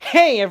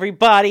Hey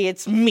everybody,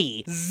 it's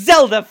me,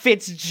 Zelda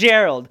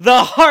Fitzgerald,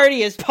 the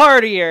hardiest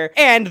partier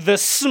and the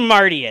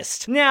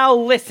smartiest. Now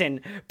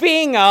listen,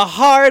 being a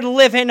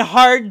hard-living,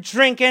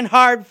 hard-drinking,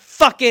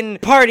 hard-fucking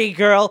party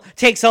girl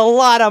takes a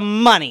lot of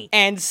money.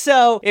 And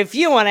so, if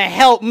you want to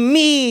help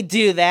me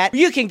do that,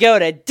 you can go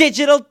to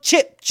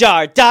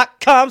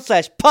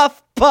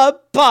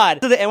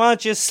digitalchipjar.com/puffpubpod. And why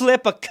don't you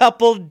slip a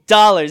couple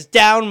dollars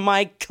down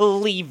my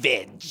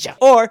cleavage?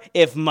 Or,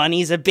 if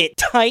money's a bit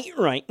tight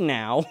right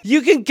now,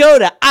 you can go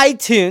to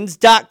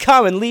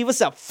iTunes.com and leave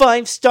us a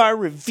 5-star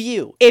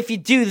review. If you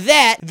do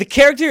that, the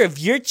character of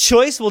your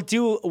choice will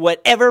do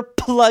whatever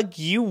plug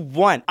you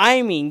want.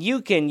 I mean,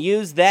 you can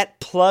use that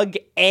plug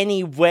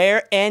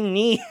anywhere,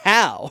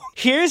 anyhow.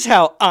 Here's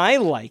how I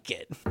like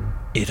it.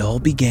 It all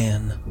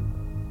began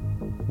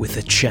with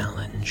a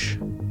challenge.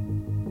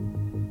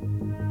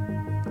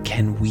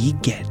 Can we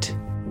get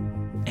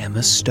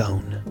Emma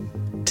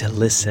Stone to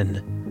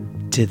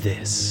listen to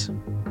this?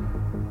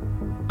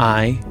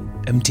 I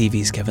am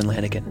TV's Kevin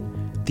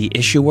Lanigan, the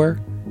issuer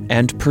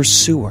and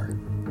pursuer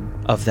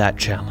of that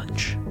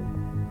challenge.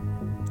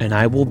 And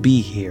I will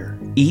be here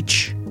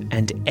each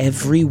and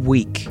every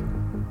week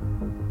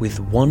with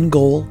one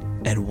goal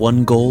and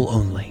one goal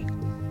only.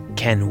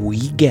 Can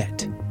we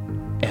get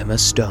Emma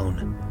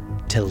Stone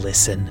to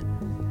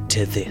listen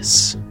to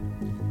this?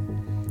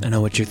 I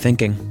know what you're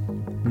thinking.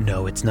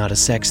 No, it's not a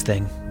sex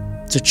thing.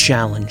 It's a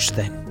challenge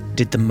thing.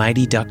 Did the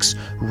Mighty Ducks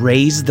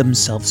raise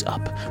themselves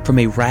up from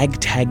a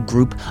ragtag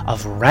group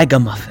of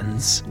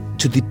ragamuffins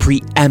to the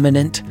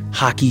preeminent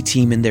hockey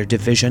team in their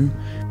division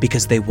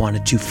because they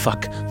wanted to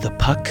fuck the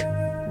puck?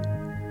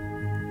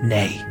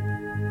 Nay,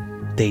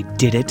 they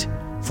did it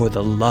for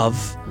the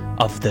love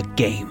of the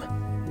game.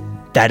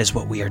 That is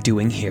what we are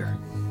doing here.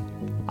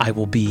 I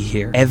will be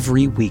here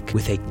every week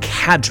with a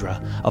cadre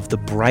of the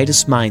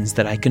brightest minds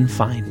that I can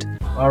find.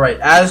 Alright,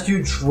 as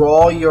you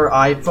draw your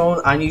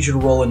iPhone, I need you to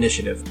roll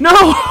initiative. No!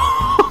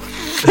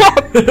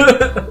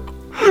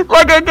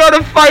 Like I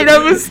gotta fight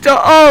Emma Stone.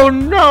 Oh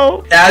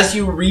no! As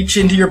you reach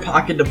into your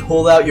pocket to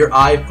pull out your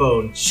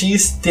iPhone, she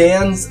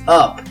stands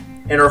up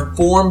and her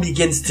form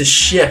begins to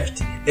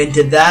shift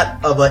into that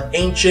of an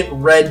ancient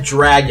red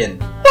dragon.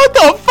 What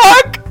the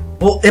fuck?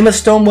 Well, Emma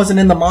Stone wasn't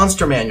in the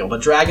monster manual,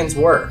 but dragons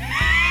were.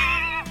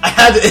 I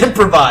had to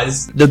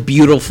improvise. The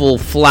beautiful,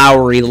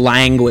 flowery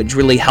language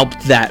really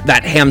helped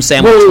that ham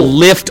sandwich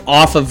lift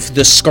off of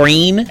the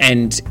screen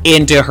and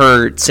into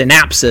her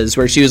synapses,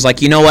 where she was like,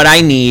 you know what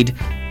I need?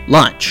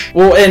 Lunch.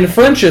 Well, and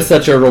French is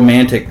such a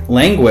romantic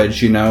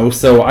language, you know,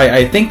 so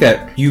I think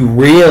that you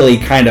really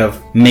kind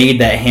of made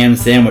that ham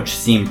sandwich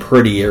seem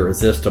pretty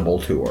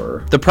irresistible to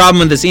her. The problem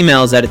with this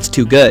email is that it's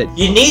too good.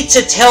 You need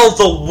to tell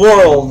the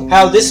world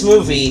how this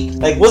movie,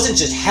 wasn't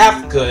just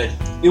half good.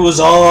 It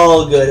was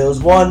all good. It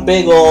was one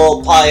big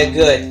old pie of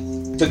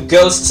good. The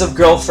ghosts of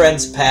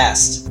girlfriends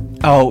past.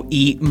 Oh,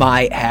 eat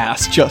my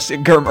ass,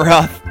 Justin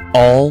Germerath.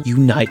 All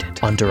united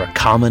under a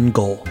common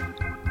goal.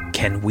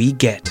 Can we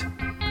get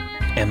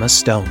Emma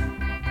Stone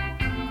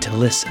to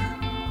listen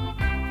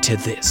to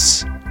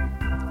this?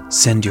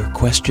 Send your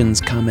questions,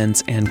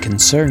 comments, and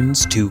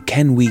concerns to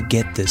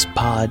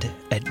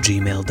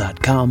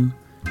canwegеттhispod@gmail.com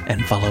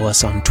and follow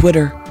us on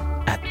Twitter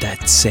at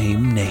that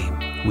same name.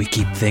 We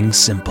keep things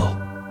simple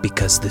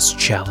because this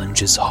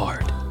challenge is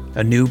hard.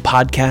 A new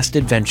podcast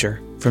adventure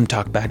from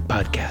Talkback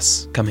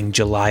Podcasts, coming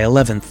July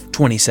 11th,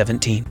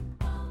 2017.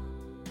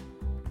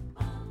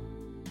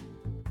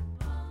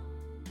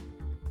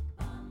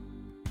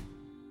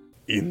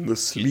 In the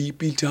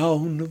sleepy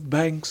town of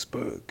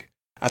Banksburg,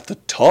 at the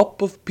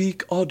top of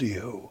peak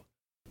audio,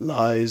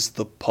 lies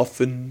the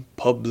Puffin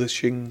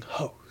Publishing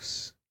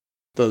House,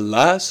 the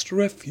last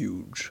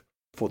refuge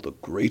for the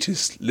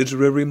greatest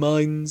literary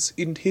minds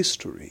in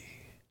history.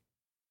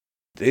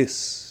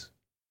 This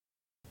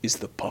is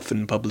the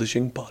Puffin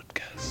Publishing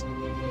Podcast.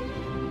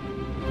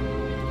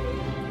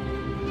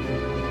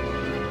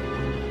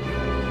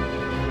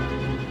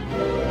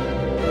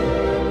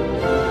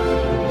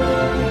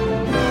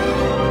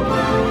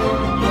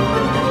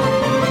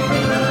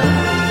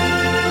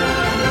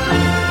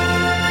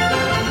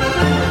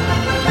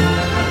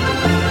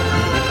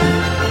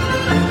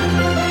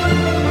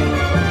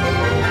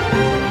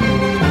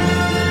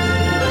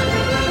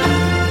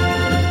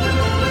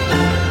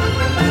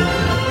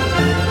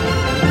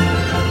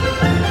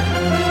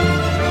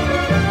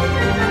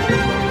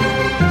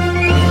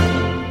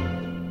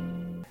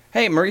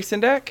 Hey, Maurice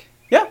Sendak?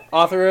 Yeah.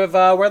 Author of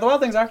Where the Wild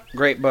Things Are.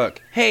 Great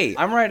book. Hey,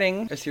 I'm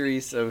writing a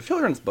series of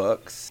children's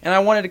books, and I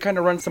wanted to kind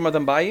of run some of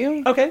them by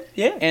you. Okay,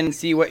 yeah. And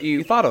see what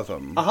you thought of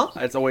them. Uh-huh.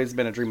 It's always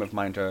been a dream of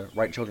mine to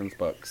write children's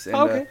books. And,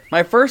 okay.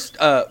 My first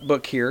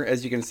book here,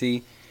 as you can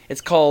see,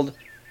 it's called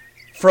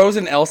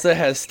Frozen Elsa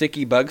Has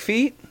Sticky Bug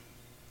Feet.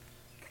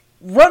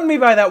 Run me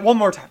by that one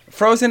more time.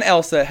 Frozen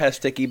Elsa Has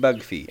Sticky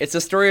Bug Feet. It's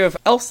a story of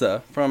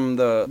Elsa from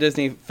the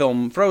Disney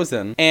film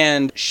Frozen,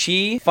 and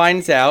she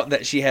finds out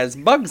that she has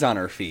bugs on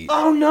her feet.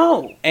 Oh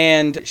no!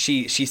 And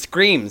she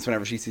screams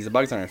whenever she sees the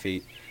bugs on her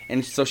feet,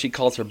 and so she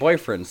calls her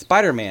boyfriend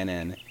Spider-Man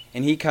in,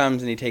 and he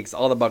comes and he takes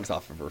all the bugs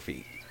off of her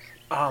feet.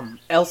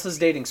 Elsa's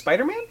dating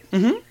Spider-Man?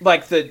 Mm-hmm.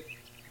 Like the...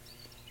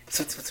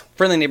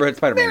 Friendly Neighborhood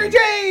Spider-Man. Mary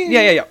Jane!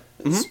 Yeah.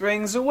 Mm-hmm.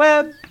 Springs a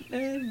web.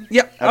 And...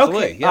 Yeah,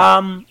 absolutely. Okay.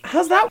 Yeah.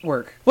 How's that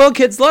work? Well,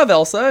 kids love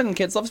Elsa and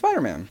kids love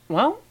Spider-Man.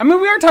 Well, I mean,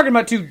 we are talking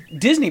about 2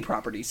 Disney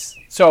properties,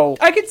 so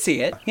I could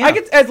see it. Yeah. I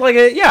could, it's like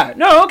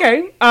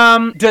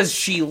okay. Does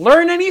she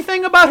learn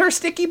anything about her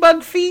sticky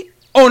bug feet?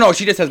 Oh, no,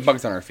 she just has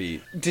bugs on her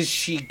feet. Does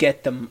she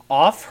get them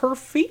off her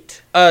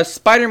feet?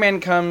 Spider-Man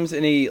comes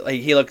and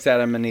he looks at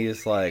him and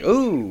he's like,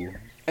 ooh.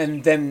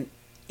 And then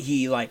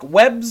he, like,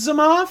 webs them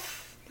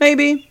off?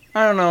 Maybe.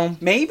 I don't know.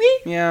 Maybe?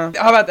 Yeah.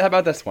 How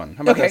about this one?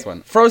 Okay. This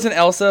one? Frozen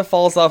Elsa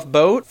falls off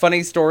boat.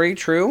 Funny story,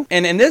 true.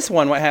 And in this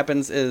one, what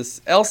happens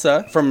is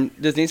Elsa from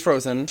Disney's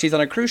Frozen, she's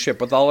on a cruise ship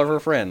with all of her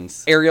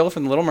friends. Ariel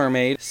from The Little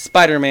Mermaid,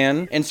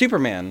 Spider-Man, and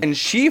Superman. And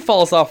she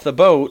falls off the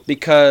boat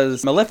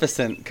because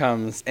Maleficent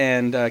comes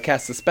and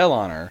casts a spell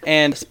on her.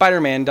 And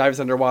Spider-Man dives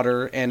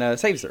underwater and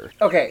saves her.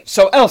 Okay,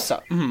 so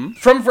Elsa. Mm-hmm.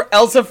 Frozen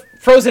Elsa.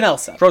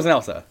 Frozen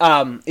Elsa.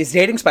 Is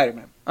dating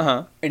Spider-Man.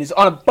 Uh-huh. And is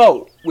on a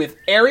boat with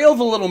Ariel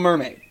the Little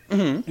Mermaid.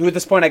 Mm-hmm. Who at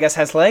this point, I guess,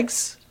 has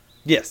legs?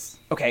 Yes.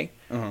 Okay.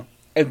 Uh-huh.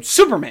 And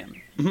Superman,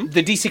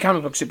 the DC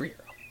comic book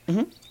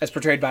superhero, as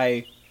portrayed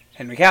by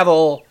Henry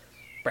Cavill,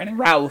 Brandon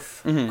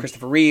Routh,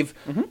 Christopher Reeve.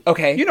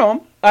 Okay. You know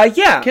him.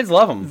 Yeah. Kids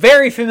love him.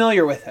 Very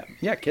familiar with him.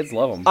 Yeah, kids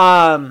love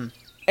him.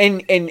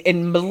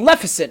 And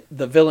Maleficent,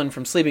 the villain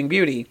from Sleeping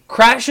Beauty,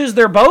 crashes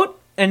their boat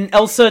and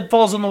Elsa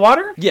falls in the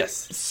water? Yes.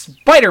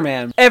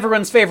 Spider-Man,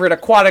 everyone's favorite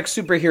aquatic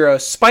superhero,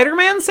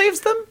 Spider-Man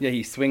saves them? Yeah,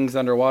 he swings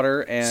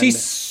underwater and... He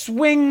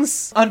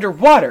swings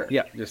underwater?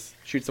 Yeah, just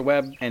shoots a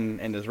web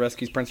and just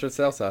rescues Princess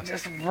Elsa.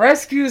 Just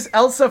rescues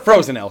Elsa from...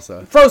 Frozen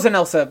Elsa. Frozen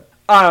Elsa.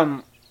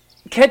 And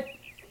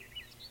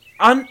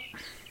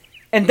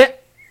then...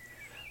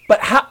 But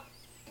how...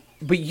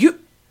 But you...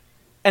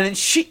 And then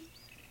she...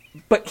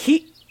 But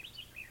he...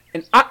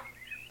 And I...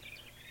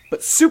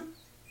 But Soup...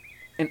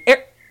 And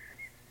Air...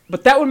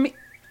 But that would mean...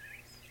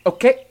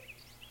 Okay.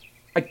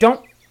 I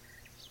don't...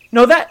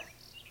 know that...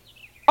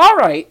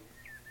 Alright.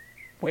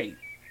 Wait.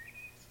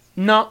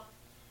 No.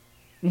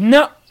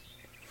 But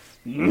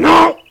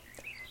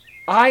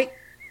I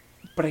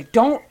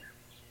don't...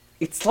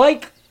 It's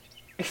like...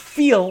 I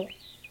feel...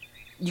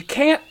 You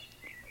can't...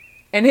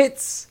 And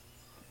it's...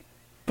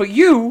 But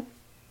you...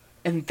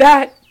 And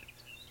that...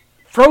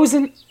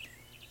 Frozen...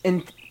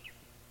 And...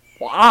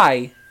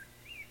 Why?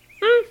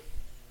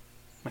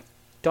 My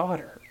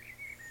daughter...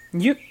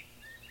 You...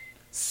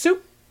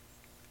 Soup...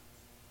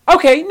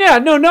 Okay, yeah,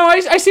 no,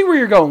 I see where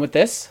you're going with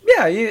this.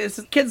 Yeah,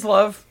 kids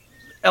love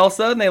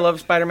Elsa, and they love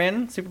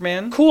Spider-Man,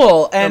 Superman.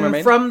 Cool, and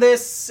Mermaid. from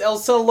this,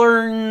 Elsa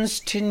learns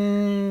to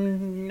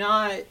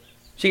not...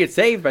 She gets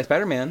saved by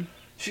Spider-Man.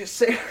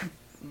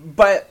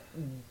 But...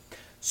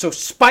 So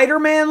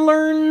Spider-Man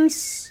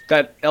learns...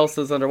 That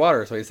Elsa's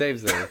underwater, so he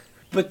saves her.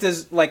 But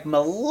does, like,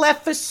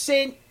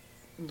 Maleficent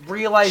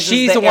realizes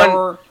She's the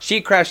error? one...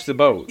 She crashed the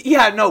boat.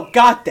 Yeah, no,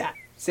 got that.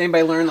 Does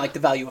anybody learn, like, the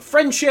value of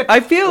friendship? I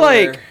feel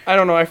like... I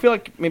don't know, I feel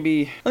like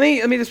maybe...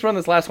 Let me just run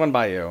this last one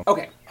by you.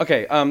 Okay.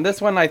 Okay,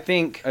 this one I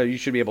think... you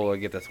should be able to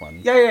get this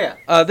one. Yeah.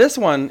 This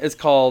one is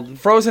called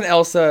Frozen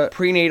Elsa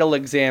Prenatal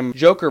Exam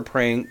Joker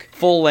Prank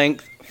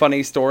Full-Length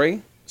Funny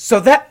Story. So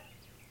that...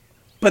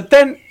 But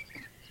that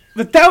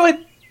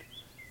would...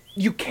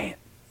 You can't.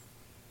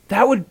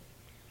 That would...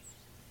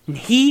 And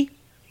he...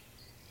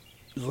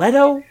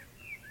 Leto...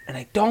 And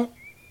I don't...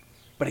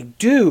 But I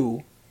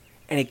do...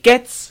 And it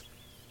gets...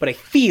 But I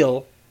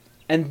feel...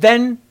 And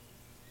then...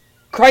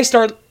 Christ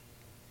our...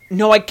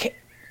 No, I can't...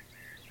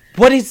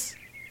 What is...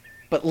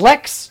 But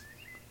Lex...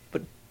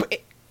 But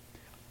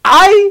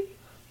I...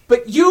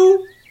 But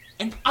you...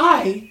 And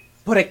I...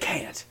 But I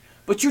can't.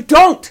 But you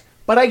don't...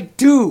 But I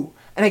do.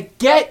 And I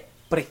get...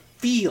 But I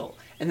feel.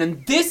 And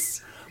then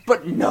this...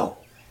 But no.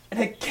 And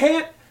I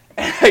can't...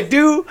 And I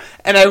do...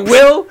 And I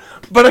will...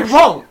 But I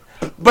won't.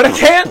 But I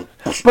can't...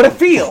 But I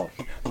feel.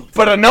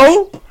 But I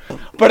know...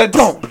 But I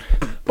don't.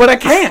 But I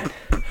can't.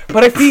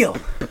 But I feel.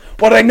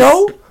 What I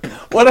know...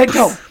 What I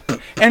don't.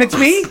 And it's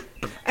me...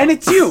 And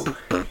it's you.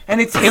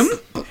 And it's him.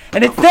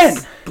 And it's then.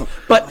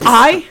 But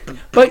I...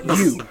 But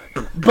you.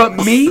 But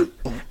me...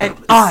 And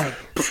I.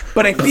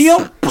 But I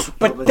feel...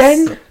 But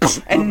then...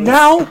 And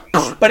now...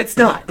 But it's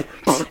not.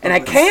 And I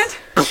can't...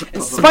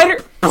 And Spider...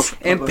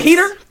 And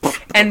Peter...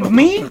 And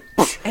me...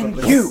 And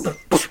you...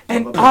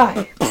 And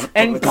I...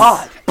 And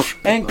God...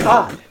 And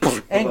God...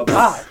 And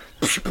God...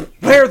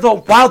 Where the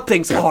wild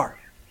things are.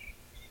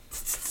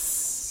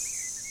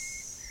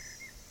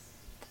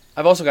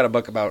 I've also got a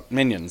book about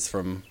Minions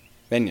from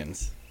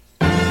Minions.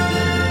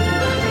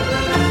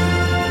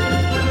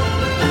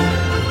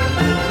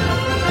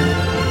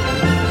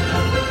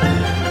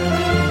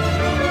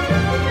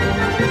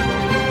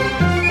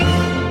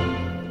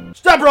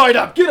 Step right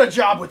up. Get a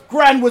job with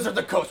Grand Wizard of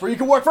the Coast where you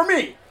can work for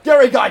me.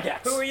 Gary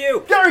Gygax. Who are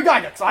you? Gary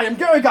Gygax. I am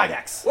Gary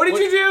Gygax. What did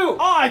you do?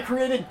 I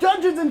created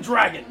Dungeons and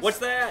Dragons. What's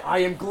that? I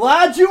am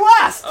glad you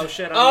asked. Oh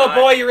shit!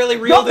 You really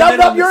reeled Nope, him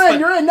in on you're this in.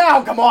 You're in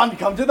now. Come on,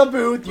 come to the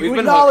booth. You We've been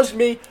acknowledge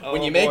me.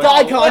 When you make boy.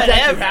 eye contact, you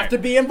Whatever. have to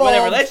be involved.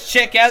 Whatever, let's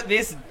check out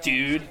this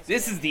dude.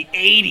 This is the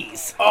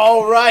 80s.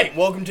 All right,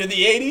 welcome to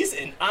the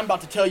 80s, and I'm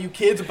about to tell you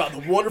kids about the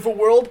wonderful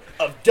world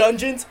of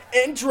Dungeons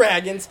and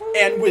Dragons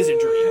and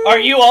wizardry. Are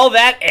you all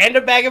that and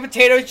a bag of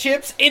potato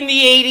chips in the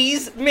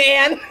 80s,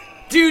 man?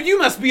 Dude, you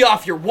must be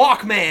off your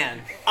Walkman.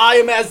 I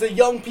am, as the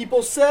young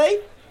people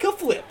say,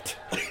 ka-flipped.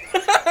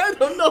 I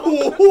don't know.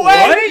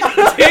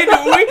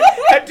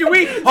 What? Do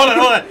we? Hold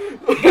on.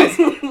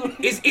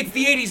 Guys, it's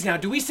the 80s now.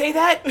 Do we say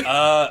that?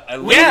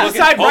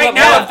 Decide right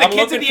now if the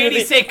kids in the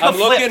 80s say I'm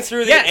ka-flipped. looking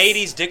through the Yes.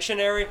 80s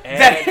dictionary,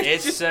 and That-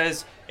 it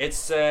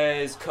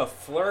says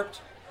ka-flirt,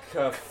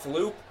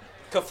 ka-floop,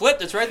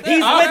 ka-flipped. It's right there.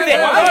 He's with it.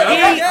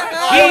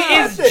 wow. He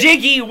is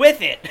jiggy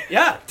with it.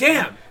 Yeah,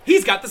 damn.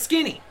 He's got the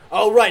skinny.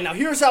 All right, now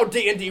here's how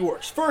D&D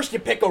works. First, you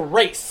pick a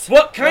race.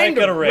 What kind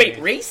Like of a race.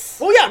 Wait, race?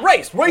 Oh yeah,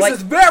 race. Race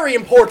is very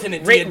important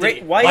in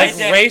D&D. Why Like is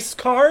that? race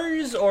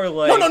cars or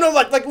like No,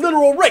 like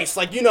literal race.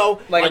 Like, you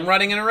know. Like I'm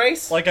running in a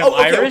race? like I'm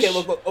Irish? Okay,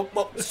 look,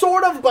 well,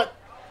 sort of, but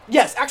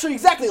yes, actually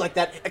exactly like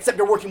that, except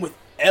you're working with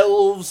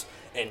elves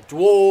and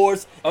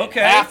dwarves Okay.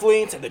 and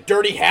halflings and the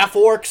dirty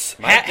half-orcs.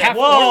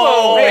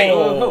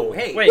 Whoa!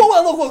 Hey. Wait.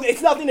 Well, look,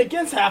 it's nothing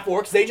against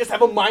half-orcs, they just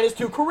have a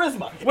 -2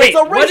 charisma. Wait, it's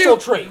a what racial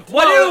do- trait.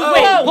 What do?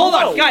 Wait, hold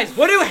whoa. on, guys.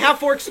 What do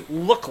half-orcs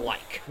look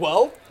like?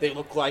 Well, they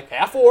look like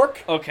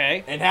half-orc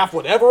Okay. and half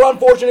whatever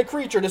unfortunate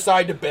creature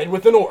decided to bed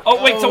with an orc.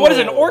 Oh wait, so what does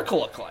an orc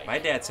look like? My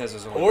dad says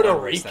there's only Puerto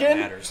one race that Rican?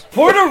 matters.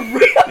 Puerto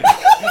Rican.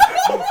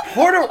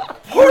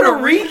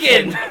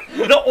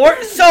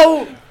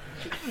 So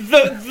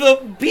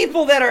the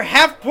people that are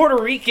half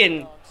Puerto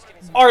Rican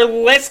are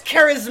less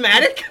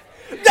charismatic.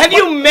 Have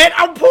you met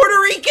a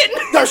Puerto Rican?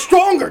 They're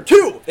stronger,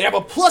 too! They have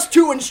a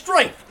 +2 in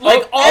strength.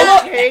 Like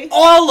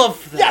all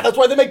of them. Yeah, that's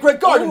why they make great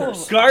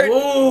gardeners.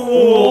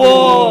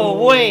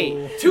 Whoa,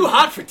 wait. Too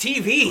hot for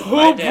TV.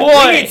 Oh We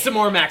boy. need some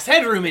more Max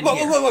Headroom in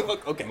here.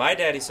 Look, okay. My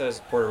daddy says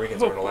Puerto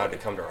Ricans aren't allowed to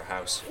come to our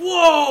house.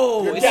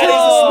 Whoa! Your daddy's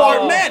a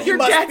smart man. He Your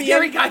must dad's be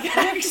Gary in-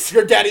 Gygax.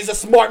 Your daddy's a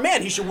smart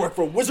man. He should work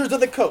for Wizards of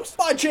the Coast.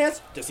 By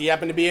chance, does he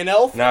happen to be an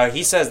elf? No,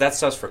 he says that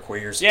stuff's for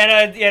queers. Yeah, no,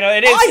 it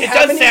is. I It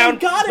haven't does even sound.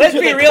 got Let's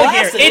into be the real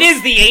classes. here. It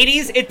is the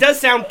 80s. It does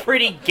sound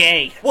pretty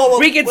gay. Well,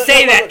 we can look,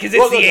 say look, that look, because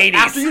look, it's the look, 80s.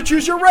 After you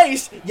choose your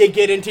race, you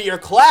get into your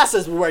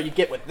classes where you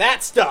get with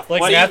that stuff.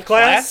 Like See? math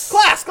class?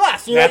 Class.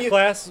 You know, Math you,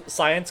 class?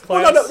 Science No,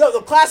 class? no.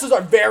 The classes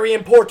are very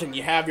important.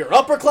 You have your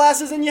upper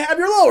classes and you have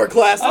your lower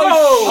classes.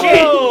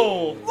 Shit.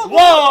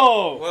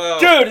 Whoa.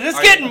 Dude, is this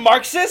getting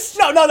Marxist?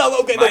 No.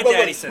 Okay, My look.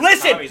 daddy says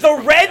Listen, Tommy's the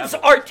a Reds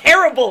devil. are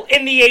terrible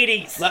in the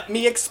 80s. Let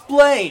me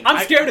explain.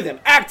 I'm scared of them.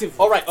 Active.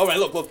 All right.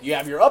 Look. You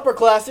have your upper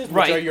classes, which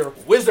Right. are your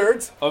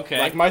wizards, Okay.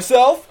 like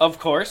myself. Of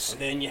course.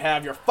 Then you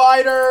have your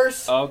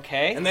fighters.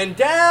 Okay. And then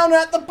down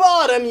at the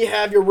bottom, you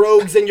have your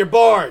rogues and your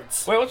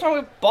bards. Wait, what's wrong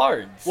with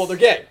bards? Well, they're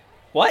gay.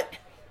 What?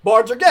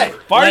 Bards are gay.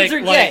 Bards are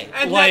gay.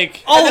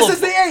 Like, All And this of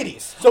is the them.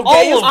 80s, so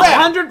gay is of them.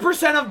 bad.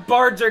 100% of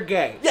bards are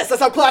gay. Yes,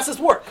 that's how classes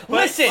work.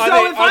 Listen.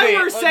 So if I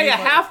were to say a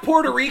half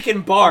Puerto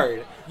Rican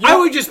bard, I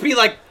would just be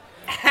like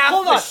half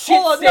the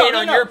shit stain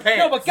on your pants.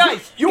 No, but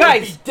guys, You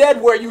would be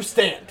dead where you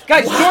stand.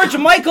 George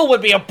Michael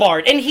would be a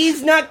bard, and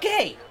he's not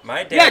gay.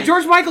 My daddy, Yeah,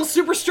 George Michael's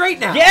super straight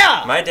now.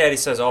 Yeah. My daddy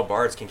says all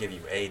bards can give you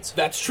AIDS.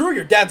 That's true.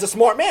 Your dad's a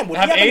smart man. Would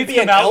Have he happen to AIDS be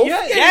an come out elf?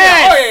 yet?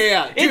 Yes. Oh,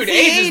 yeah. Dude, It's the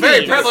AIDS is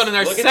very 80s. prevalent in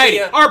our Look at society.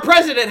 the, Our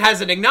president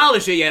hasn't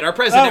acknowledged it yet. Our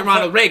president,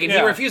 Ronald Reagan, he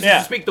yeah, refuses yeah.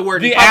 to speak the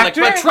word The in public.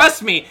 actor? But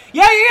trust me.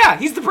 Yeah.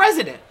 He's the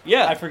president.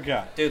 Yeah. I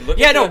forgot. Dude, look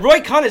Yeah, at no, the,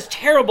 Roy Khan is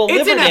terrible It's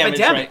liver an damage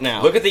epidemic. right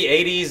now. Look at the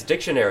 80s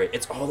dictionary.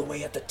 It's all the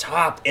way at the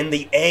top in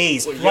the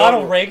A's.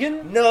 Ronald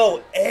Reagan?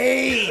 No,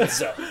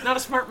 AIDS. Not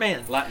a smart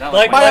man. Not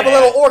Like Might my have a dad.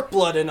 little orc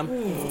blood in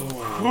him.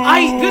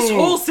 This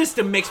whole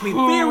system makes me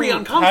very How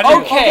uncomfortable.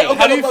 do you,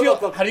 how do you look, feel?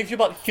 look. How do you feel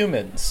about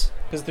humans?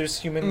 Because there's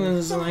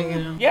humans.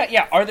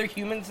 Yeah. Are there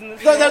humans in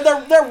this?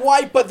 They're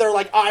white, but they're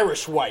like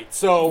Irish white.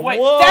 So Wait,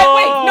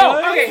 Whoa.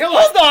 no. Okay,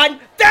 hold on.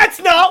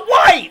 That's not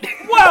white.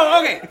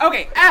 Whoa,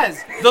 okay.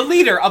 As the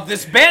leader of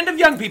this band of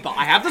young people,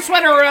 I have the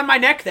sweater around my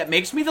neck that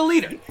makes me the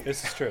leader.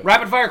 This is true.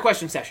 Rapid fire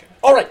question session.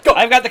 all right, go.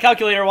 I've got the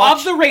calculator. Watch.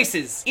 Of the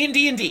races in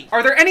D&D,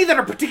 are there any that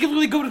are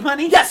particularly good with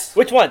money? Yes.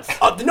 Which ones?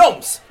 The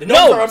gnomes. The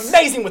gnomes are Gnomes.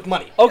 amazing with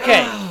money.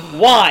 Okay.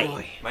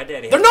 Why? My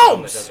daddy They're has a gnome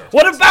gnomes. that does our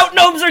What about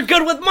gnomes are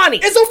good with money?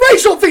 It's a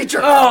racial feature.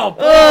 Oh,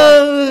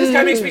 this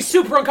guy makes me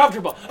super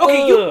uncomfortable.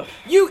 Okay, you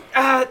You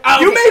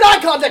made eye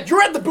contact.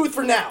 You're at the booth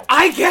for now.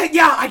 I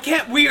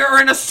can't. We are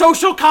in a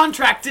social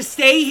contract to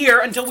stay here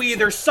until we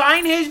either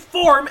sign his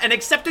form and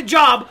accept a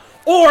job,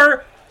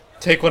 or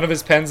Take one of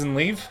his pens and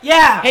leave?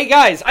 yeah. Hey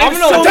guys, I'm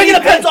so gonna Taking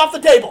the pens off the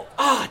table.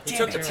 Ah, He damn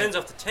took it. the tins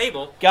off the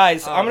table.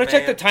 guys, Oh, I'm gonna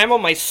check the man. time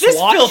on my This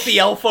swatch. filthy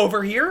elf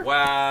over here.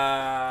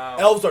 Wow.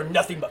 Elves are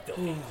nothing but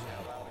filthy.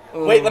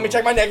 Wait, let me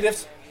check my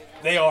negatives.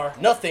 They are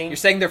nothing. You're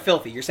saying they're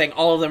filthy. You're saying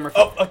all of them are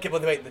filthy. Oh, okay,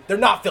 wait. They're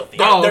not filthy.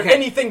 Oh, They're okay.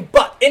 anything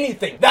but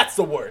anything. That's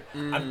the word.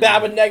 I'm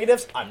bad with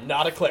negatives. I'm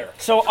not a cleric.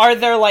 So are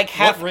there like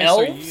half race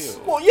are elves?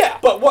 you? Well, yeah,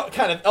 but what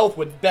kind of elf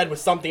would bed with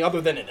something other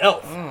than an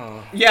elf?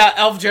 Yeah,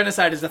 elf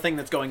genocide is the thing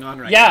that's going on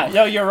right now. Yeah,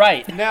 no, you're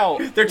right. Now,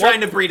 They're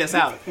trying to breed us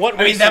out. what I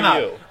mean, race them are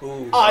out.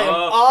 you? I am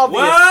obvious.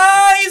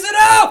 Why? He's an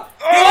elf!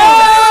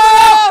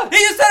 Oh! He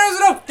just said it was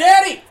an elf!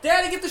 Daddy,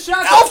 get the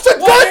shotgun! Elf's a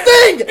good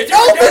thing!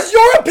 Elf is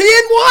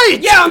European white!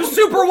 Yeah, I'm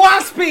super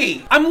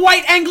waspy. I'm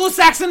white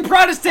Anglo-Saxon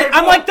Protestant.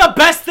 I'm like the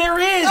best there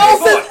is.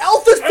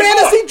 Elf is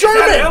fantasy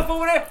German! Elf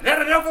over there!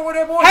 That an elf over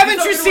there, boy!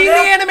 Haven't you seen the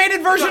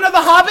animated version of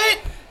The Hobbit?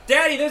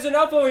 Daddy, there's an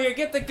elf over here.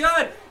 Get the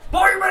gun!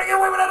 Boy, you better get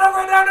away with that elf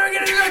right now. Never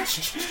get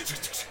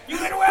it. You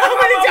get away. How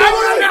many times am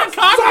I gonna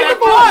cock Sign the that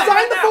form! gun?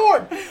 Sign the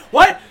form!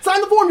 What?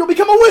 Sign the form, you'll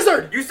become a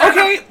wizard! You said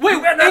Okay, wait.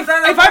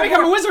 If I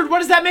become a wizard, what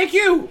does that make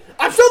you?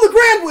 I'm still the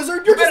grand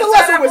wizard, you're just a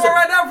lesser wizard!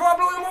 right now before I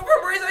blow him over.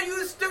 Maurice,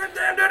 you stupid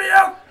damn dirty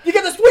elf! You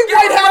get the sweet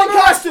white hat and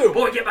costume!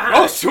 Boy, get behind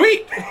Oh, me.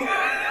 sweet.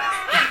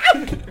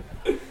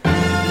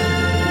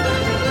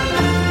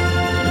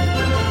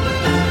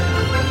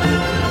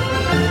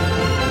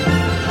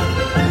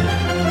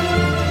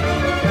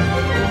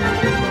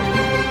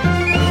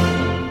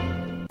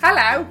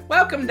 Hello,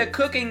 welcome to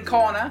Cooking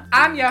Corner.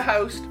 I'm your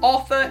host,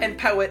 author and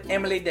poet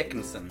Emily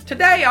Dickinson.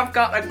 Today I've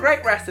got a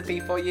great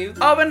recipe for you,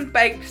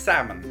 oven-baked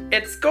salmon.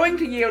 It's going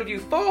to yield you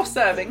 4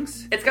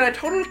 servings. It's got a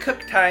total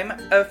cook time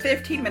of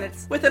 15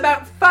 minutes with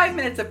about 5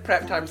 minutes of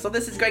prep time, so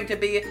this is going to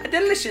be a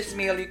delicious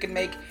meal you can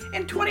make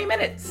in 20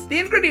 minutes. The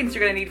ingredients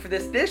you're going to need for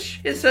this dish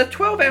is a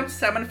 12-ounce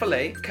salmon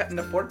fillet cut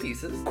into 4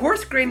 pieces,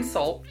 coarse grained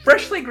salt,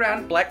 freshly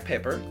ground black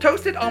pepper,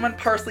 toasted almond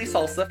parsley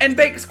salsa, and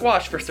baked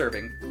squash for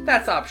serving.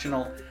 That's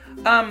optional.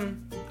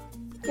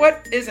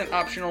 What isn't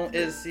optional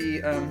is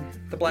the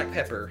black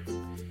pepper.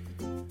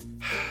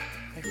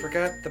 I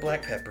forgot the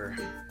black pepper.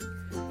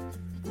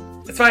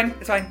 It's fine.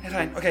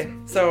 Okay,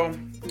 so,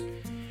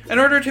 in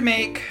order to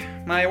make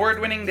my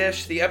award-winning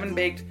dish, the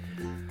oven-baked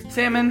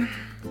salmon,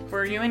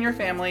 for you and your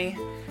family,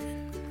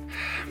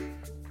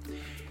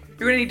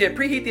 you're gonna need to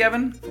preheat the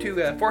oven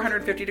to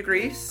 450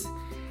 degrees.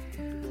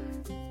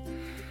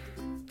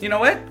 You know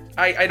what?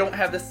 I don't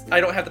have this. I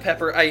don't have the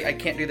pepper. I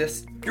can't do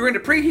this. You're going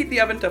to preheat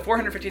the oven to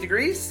 450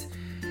 degrees.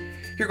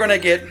 You're going to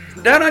get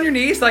down on your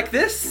knees like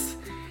this,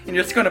 and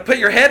you're just going to put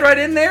your head right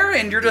in there,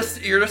 and you're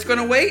just going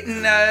to wait,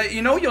 and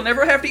you'll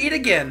never have to eat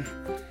again.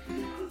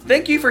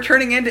 Thank you for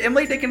turning in to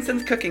Emily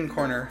Dickinson's Cooking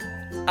Corner.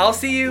 I'll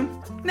see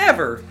you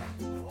never.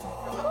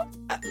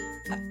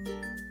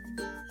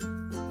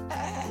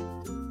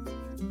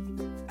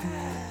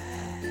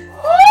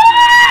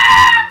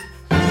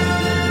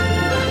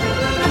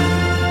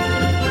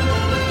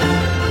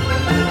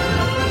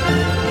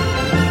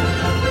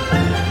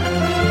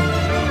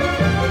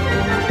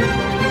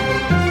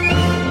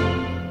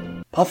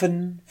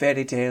 Puffin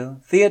Fairy Tale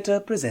Theatre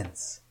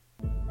presents.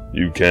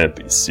 You can't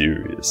be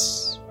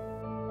serious.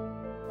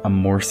 I'm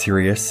more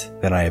serious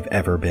than I have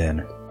ever been.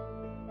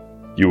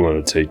 You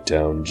want to take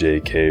down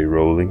J.K.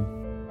 Rowling?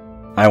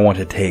 I want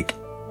to take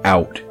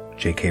out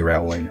J.K.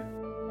 Rowling.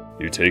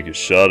 You take a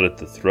shot at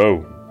the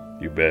throne,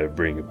 you better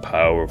bring a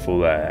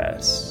powerful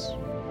ass.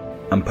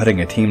 I'm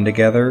putting a team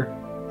together,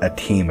 a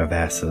team of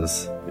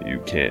asses.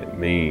 You can't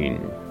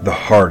mean... The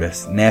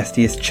hardest,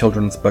 nastiest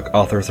children's book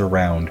authors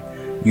around,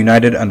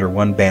 united under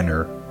one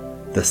banner,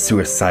 the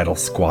Suicidal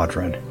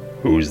Squadron.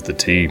 Who's the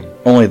team?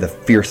 Only the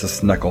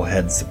fiercest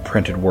knuckleheads the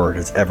printed word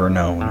has ever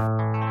known.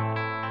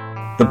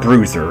 The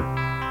Bruiser,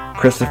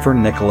 Christopher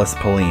Nicholas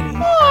Polini.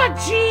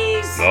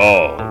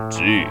 Oh,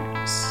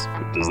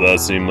 jeez. Does that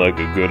seem like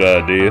a good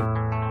idea?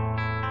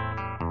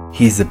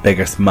 He's the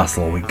biggest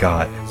muscle we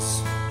got.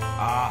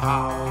 A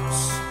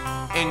house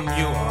in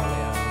New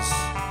Orleans.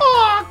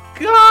 Oh,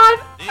 God!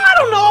 I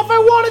don't know if I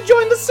want to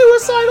join the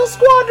Suicidal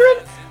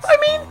Squadron. I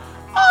mean,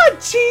 oh,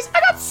 jeez, I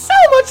got so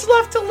much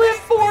left to live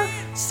for.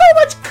 So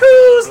much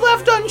coos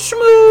left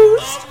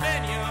unschmoozed.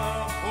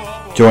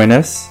 Join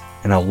us,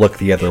 and I'll look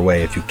the other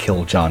way if you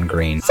kill John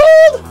Green.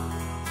 Sold!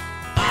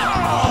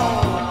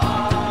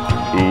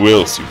 Who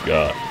else you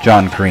got?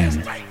 John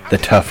Green, the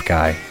tough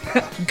guy.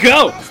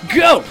 Go!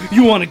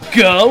 You wanna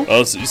go?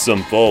 I see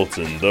some faults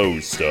in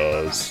those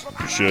stars.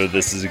 You sure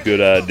this is a good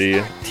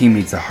idea? Team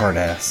needs a hard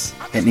ass.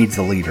 It needs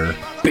a leader.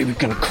 Baby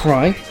gonna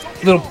cry?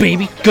 Little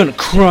baby gonna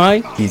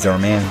cry? He's our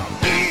man.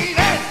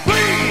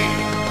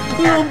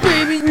 Little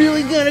baby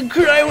really gonna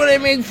cry when I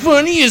make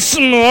fun of you,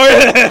 smart?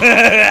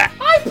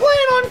 I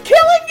plan on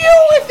killing you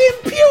with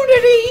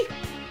impunity!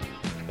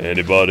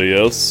 Anybody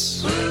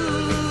else?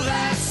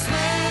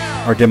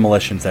 Our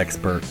demolitions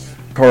expert,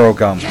 Toro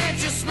Gum,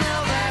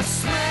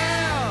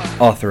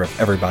 author of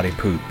Everybody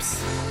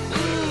Poops.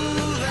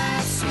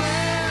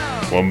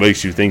 What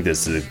makes you think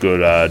this is a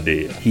good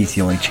idea? He's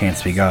the only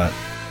chance we got.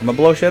 I'm gonna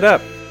blow shit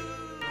up.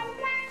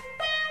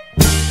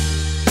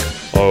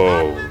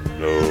 Oh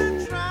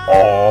no.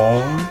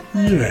 Oh,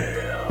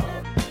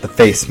 yeah. The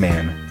Face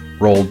Man,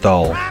 Roald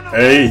Dahl.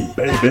 Hey,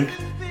 baby.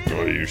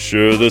 Are you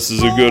sure this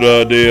is a good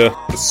idea?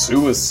 The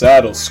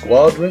Suicidal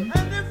Squadron?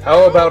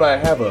 How about I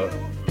have a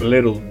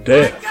little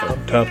death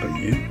on top of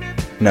you?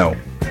 No,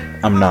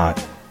 I'm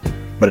not.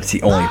 But it's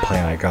the only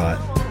plan I got.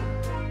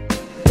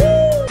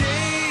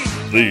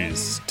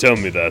 Please, tell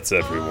me that's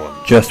everyone.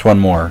 Just one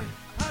more.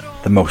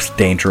 The most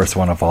dangerous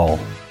one of all.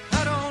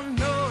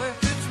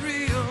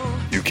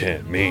 You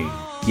can't mean.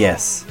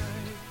 Yes.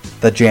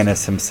 The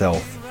Janus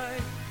himself.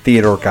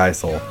 Theodore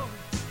Geisel.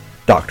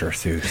 Dr.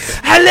 Seuss.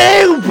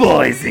 Hello,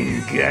 boys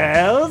and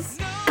girls.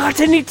 Got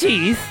any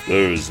teeth?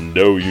 There is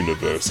no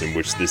universe in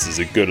which this is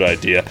a good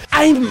idea.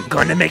 I'm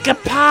gonna make a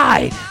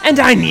pie, and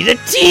I need a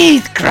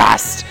teeth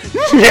crust.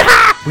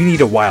 We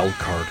need a wild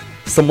card.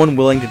 Someone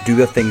willing to do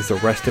the things the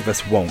rest of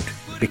us won't,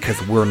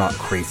 because we're not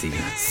crazy.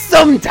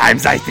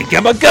 Sometimes I think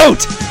I'm a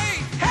goat.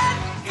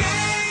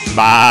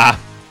 Bah.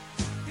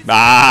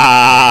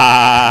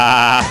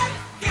 Bah.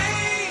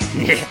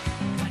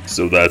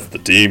 So that's the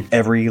team?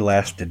 Every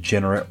last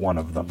degenerate one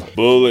of them. A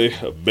bully,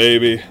 a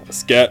baby, a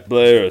scat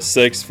player, a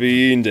sex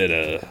fiend, and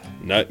a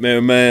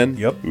nightmare man?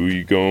 Yep. Who are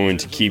you going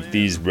to keep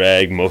these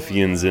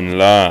ragamuffins in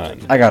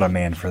line? I got a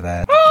man for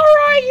that.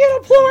 Alright, you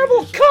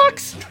deplorable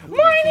cucks!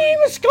 My name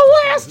is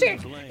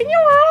Scholastic, and you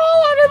are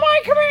all under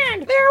my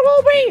command! There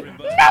will be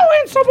no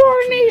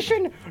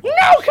insubordination,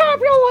 no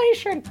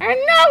copulation, and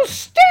no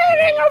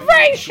standing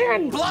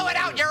ovation! Blow it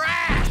out your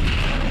ass!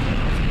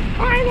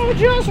 I know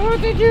just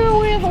what to do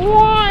with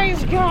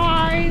wise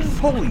guys!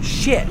 Holy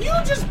shit! You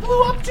just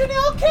blew up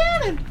Janelle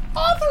Cannon,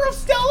 author of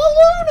Stella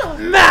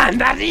Luna! Man,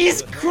 that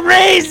is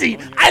crazy!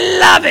 I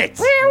love it!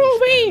 There will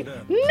be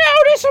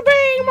no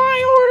disobeying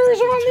my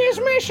orders on this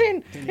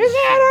mission! Is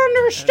that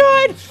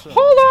understood?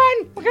 Hold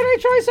on, can I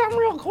try something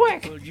real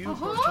quick?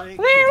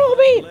 There will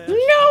be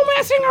no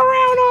messing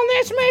around on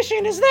this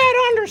mission, is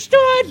that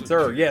understood?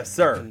 Sir, yes,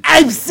 sir.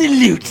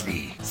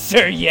 Absolutely.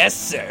 Sir, yes,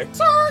 sir.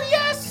 Sir,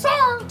 yes,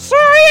 sir! Sir,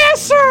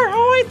 yes, sir!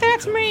 Oh, wait,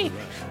 that's me.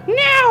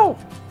 Now,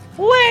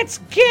 let's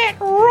get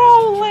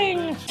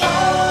rolling!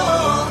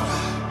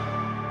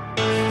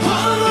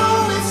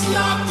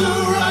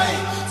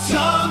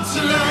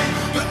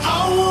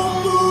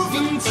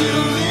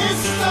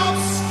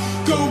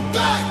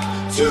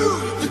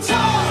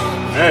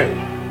 Hey,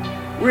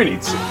 we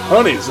need some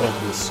honeys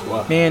on this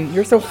swap. Man,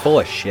 you're so full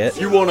of shit.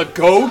 You wanna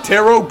go,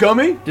 Taro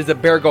Gummy? Does a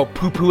bear go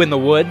poo-poo in the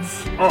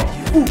woods? I'm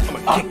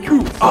gonna kick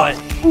your butt.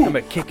 I'm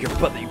gonna kick your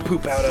butt that you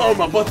poop out of. Oh,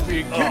 my butt's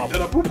being kicked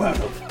and I poop out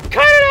of.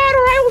 Cut it out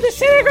or I will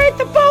disintegrate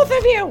the both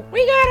of you!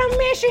 We got a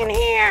mission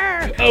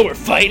here! Oh, we're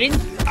fighting?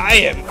 I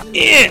am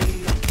in!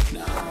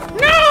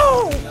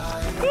 No!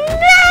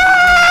 No!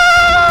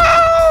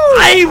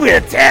 I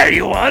will tear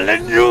you all a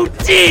new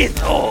teeth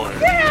hole!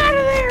 Get out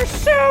of there,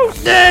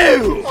 Seuss!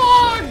 No!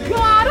 Oh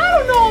god, I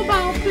don't know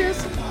about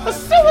this. A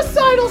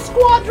suicidal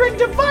squadron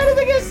divided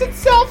against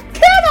itself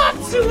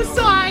cannot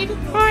suicide!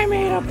 I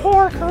made a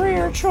poor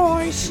career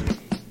choice.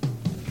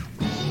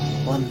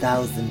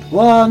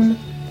 1001,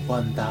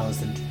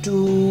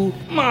 1002.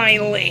 My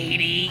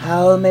lady.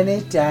 How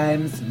many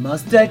times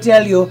must I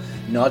tell you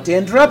not to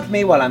interrupt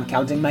me while I'm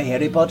counting my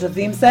Harry Potter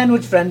themed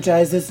sandwich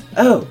franchises?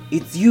 Oh,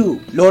 it's you,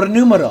 Lord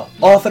Numero,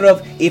 author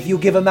of If You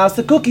Give a Mouse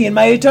a Cookie and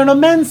My Eternal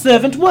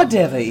Manservant,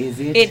 whatever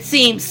is it? It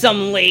seems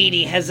some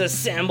lady has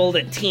assembled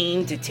a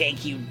team to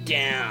take you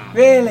down.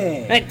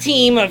 Really? A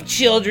team of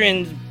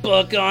children's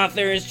book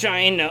authors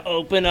trying to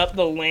open up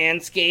the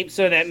landscape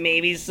so that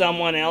maybe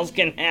someone else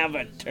can have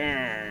a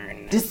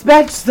turn.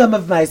 Dispatch some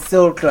of my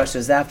soul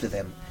crushers after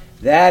them.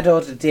 That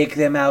ought to take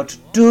them out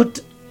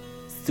toot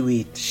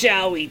sweet.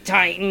 Shall we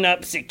tighten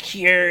up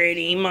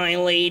security, my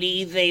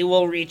lady? They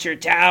will reach your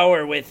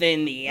tower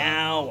within the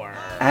hour.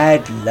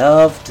 I'd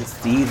love to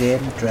see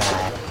them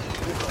try.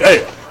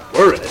 Damn,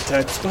 we're in a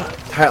tight spot.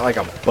 Tight like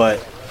a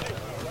butt.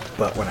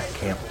 But when I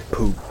can't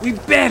poop. We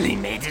barely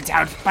made it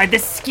out by the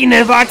skin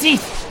of our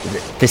teeth.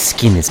 The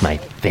skin is my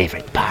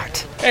favorite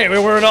part. Hey, we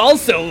weren't all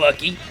so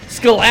lucky.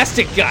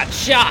 Scholastic got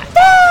shot.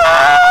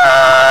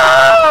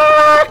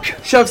 Fuck!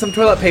 Shove some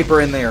toilet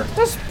paper in there.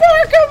 The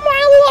spark of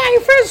my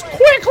life is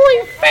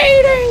quickly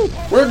fading.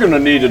 We're gonna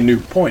need a new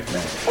point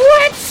man.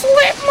 Let's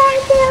slip my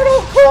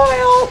mortal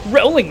coil.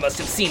 Rowling must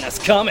have seen us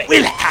coming.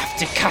 We'll have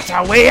to cut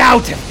our way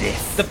out of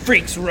this. The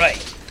freak's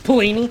right.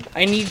 Polini,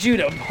 I need you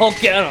to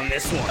hulk out on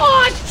this one.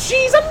 Aw,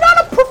 jeez, I'm not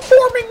a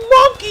performing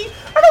monkey.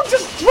 I don't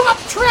just drop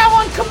trow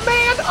on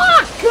command.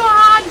 Aw,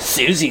 God.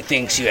 Susie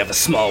thinks you have a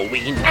small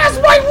ween. As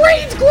my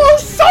rage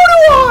glows, so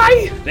do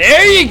I.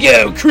 There you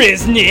go,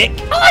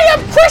 Kriznik. I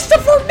am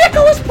Christopher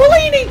Nicholas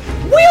Polini,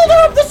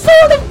 wielder of the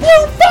Sword of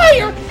Blue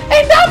Fire,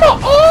 and I'm a...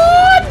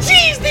 Oh,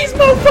 jeez, these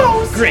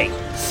mofos. Great,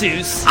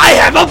 Seuss. I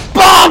have a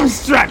bomb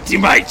strapped to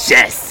my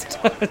chest.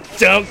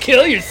 Don't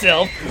kill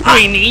yourself.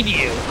 We need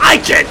you. I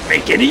can't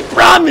make any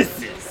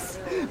promises.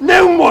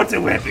 No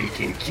mortal weapon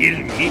can kill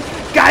me.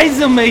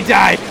 Geisel may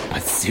die,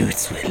 but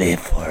Zeus will live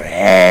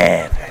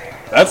forever.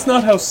 That's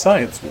not how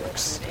science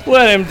works.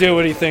 Let him do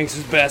what he thinks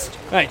is best.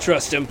 I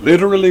trust him.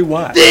 Literally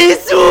why?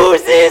 This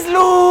Zeus is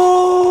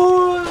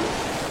loose.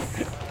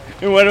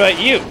 And what about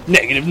you,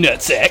 negative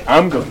nutsack?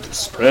 I'm going to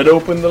spread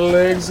open the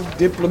legs of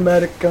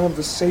diplomatic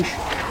conversation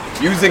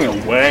using a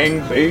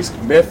Wang-based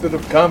method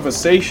of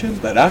conversation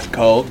that I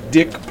call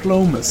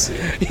diplomacy.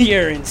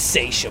 You're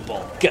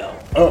insatiable. Go.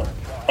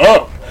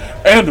 Up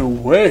and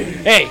away.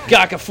 Hey,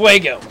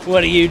 Gacafuego,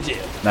 what do you do?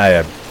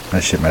 I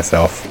shit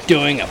myself.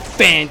 Doing a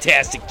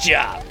fantastic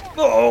job.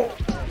 Oh.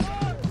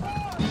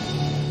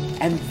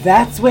 And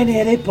that's when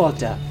Harry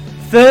Potter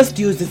first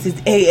uses his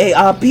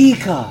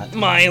AARP card.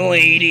 My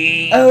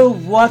lady. Oh,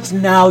 what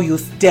now, you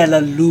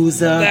stellar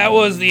loser? That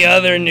was the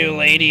other new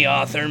lady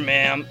author,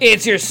 ma'am.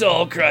 It's your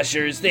soul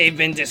crushers. They've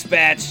been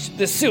dispatched.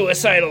 The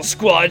suicidal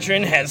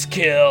squadron has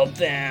killed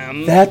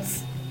them.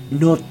 That's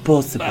not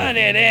possible. But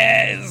it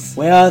is.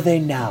 Where are they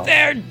now?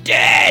 They're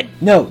dead.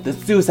 No, the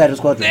suicidal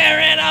squadron. They're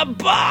in a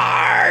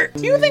bar.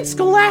 Do you think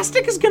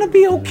Scholastic is gonna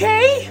be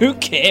okay? Who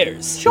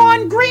cares?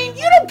 John Green,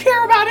 you don't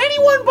care about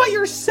anyone but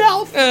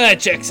yourself. That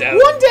checks out.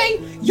 One day,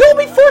 you'll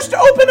be forced to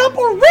open up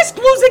or risk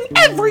losing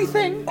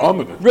everything.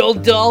 Ominous. Real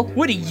dull,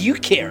 what do you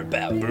care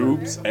about?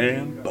 Boobs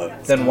and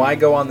butts. Then why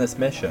go on this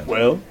mission?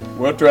 Well,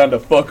 we're trying to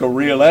fuck a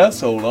real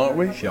asshole, aren't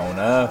we? Sure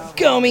enough.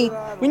 Gomi,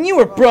 when you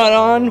were brought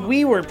on,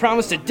 we were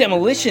promised a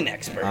demolition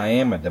expert. I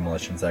am a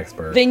demolitions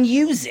expert. Then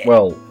use it.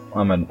 Well,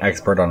 I'm an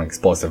expert on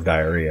explosive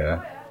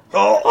diarrhea.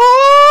 Oh,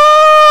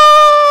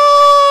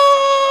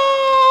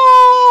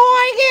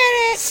 I get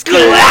it.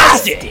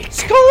 Scholastic!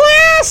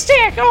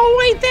 Scholastic! Oh,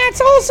 wait, that's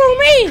also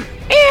me.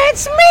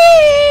 It's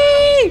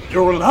me!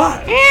 You're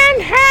alive.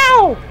 And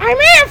how? I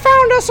may have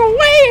found us a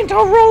way into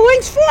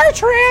Rolling's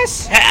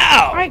fortress.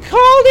 How? I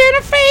called in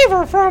a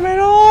favor from an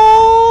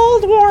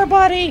old war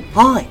buddy.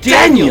 Hi.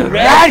 Daniel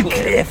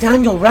Radcliffe!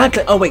 Daniel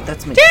Radcliffe. Oh, wait,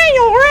 that's me.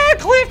 Daniel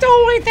Radcliffe!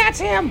 Oh, wait, that's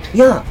him.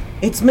 Yeah,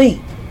 it's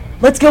me.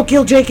 Let's go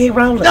kill J.K.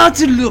 Rowling. Not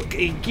to look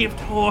a gift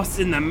horse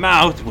in the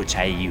mouth, which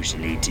I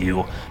usually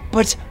do,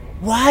 but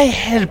why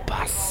help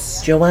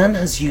us? Joanne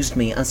has used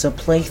me as a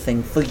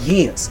plaything for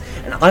years,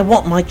 and I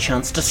want my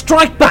chance to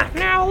strike back.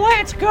 Now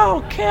let's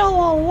go kill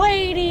a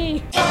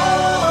lady.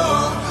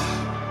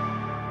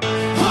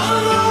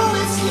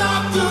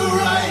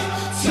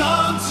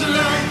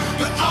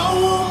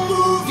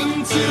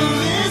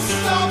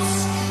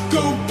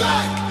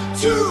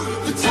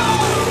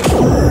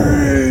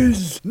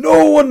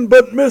 No one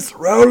but Miss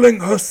Rowling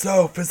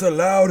herself is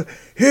allowed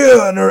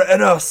here in her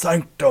inner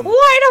sanctum.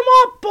 Light 'em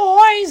up,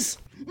 boys.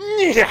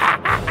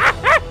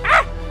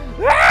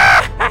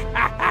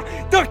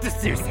 Dr.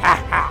 Seuss,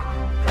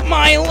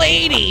 My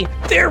lady,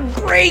 they're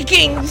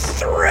breaking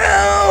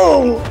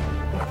through!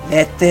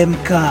 Let them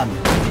come.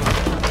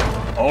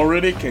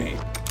 Already came.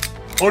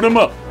 Put him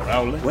up,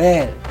 Rowling.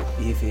 Well,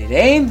 if it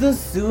ain't the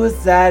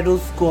Suicidal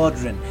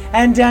Squadron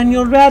and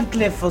Daniel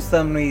Radcliffe for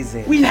some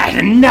reason. we've had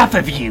enough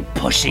of you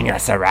pushing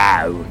us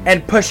around.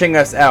 And pushing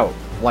us out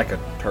like a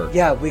turd.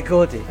 Yeah, we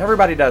got it.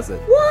 Everybody does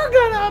it. We're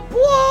gonna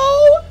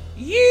blow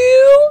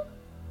you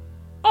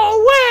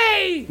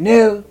away.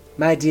 No,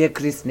 my dear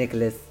Chris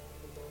Nicholas.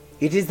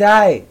 It is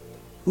I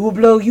who will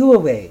blow you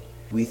away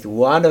with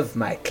one of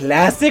my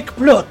classic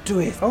plot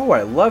twists. Oh,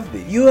 I love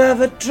these. You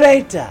have a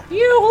traitor.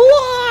 You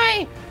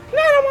lie.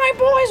 None of my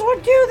boys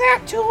would do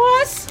that to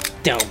us.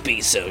 Don't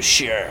be so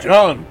sure.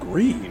 John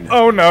Green.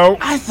 Oh no.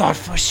 I thought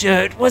for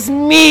sure it was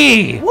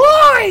me.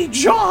 Why,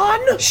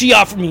 John? She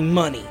offered me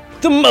money.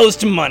 The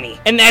most money.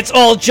 And that's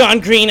all John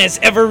Green has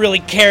ever really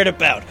cared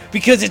about.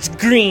 Because it's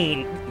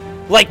green.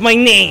 Like my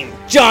name,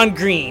 John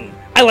Green.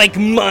 I like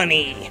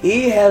money.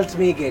 He helped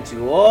me get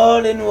you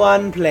all in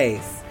one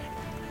place.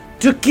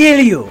 To kill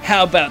you.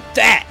 How about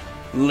that,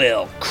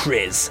 Lil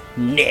Chris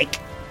Nick?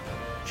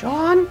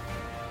 John,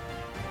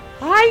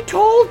 I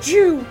told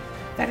you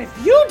that if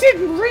you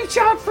didn't reach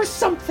out for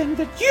something,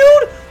 that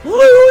you'd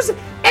lose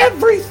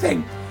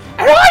everything.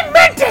 And I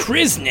meant it!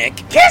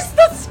 Kriznik? Kiss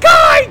the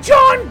sky,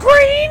 John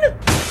Green!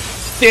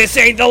 This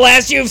ain't the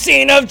last you've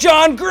seen of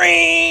John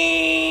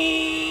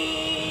Green!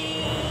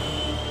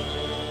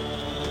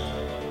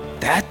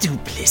 That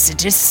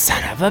duplicitous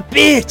son of a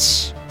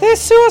bitch!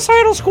 This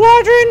suicidal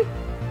squadron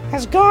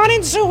has gone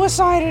and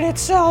suicided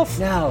itself.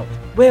 Now,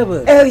 where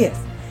was? Oh yes,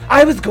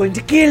 I was going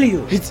to kill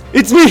you.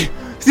 It's me,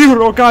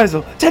 Theodore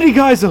Geisel, Teddy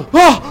Geisel.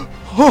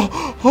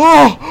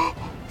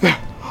 There,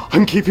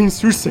 I'm keeping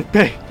Seuss at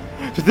bay,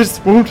 but this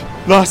won't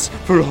last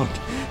for long.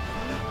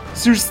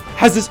 Seuss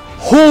has this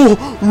whole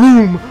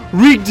room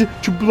rigged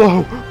to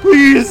blow.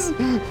 Please,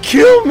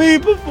 kill me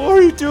before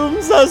he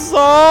dooms us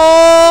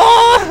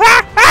all.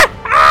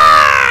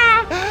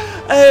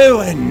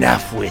 Oh,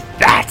 enough with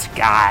that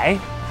guy.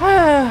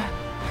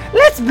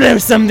 Let's blow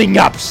something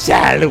up,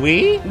 shall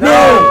we?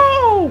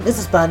 No! This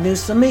is bad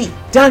news for me.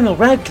 Daniel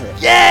Radcliffe.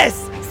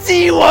 Yes!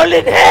 See you all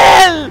in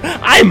hell!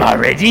 I'm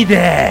already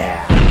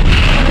there!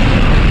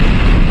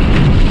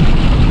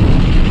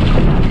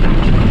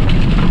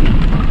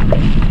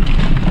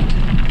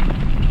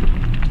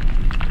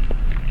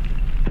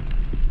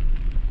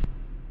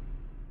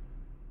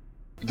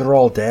 They're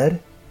all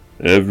dead?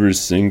 Every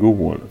single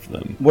one of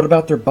them. What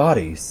about their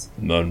bodies?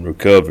 None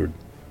recovered.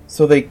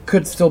 So they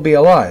could still be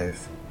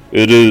alive?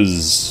 It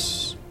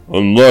is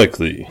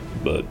unlikely,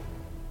 but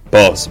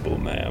possible,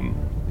 ma'am.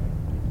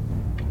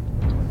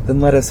 Then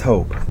let us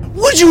hope.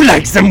 Would you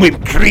like some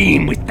whipped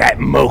cream with that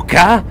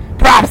mocha?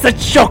 Perhaps a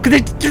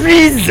chocolate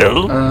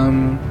drizzle?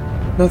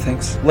 No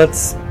thanks.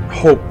 Let's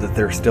hope that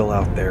they're still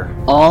out there.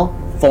 All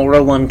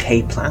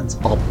 401k plans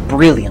are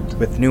brilliant.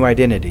 With new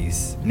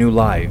identities, new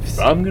lives.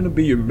 I'm gonna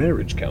be your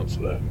marriage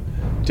counselor.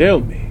 Tell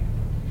me,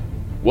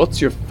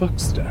 what's your fuck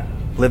style?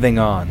 Living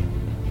on,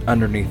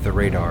 underneath the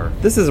radar.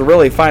 This is a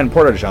really fine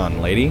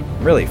porta-john, lady.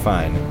 Really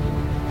fine.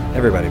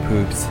 Everybody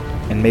poops,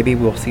 and maybe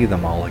we'll see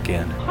them all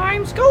again.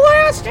 I'm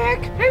Scholastic,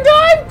 and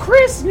I'm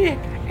Chrisnick,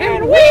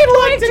 and we'd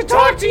like to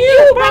talk to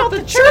you about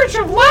the Church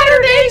of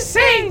Latter-day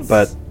Saints.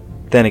 But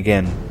then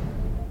again,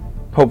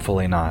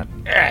 hopefully not.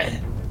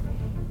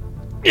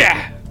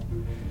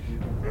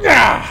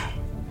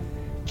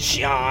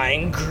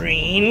 John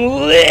Green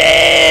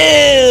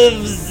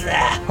lives!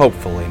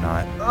 Hopefully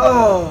not.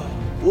 Oh,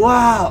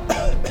 wow.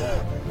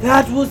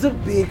 That was a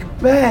big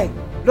bang.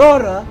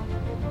 Laura?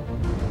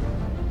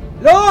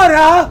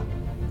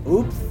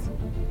 Oops.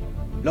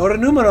 Laura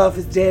Numeroff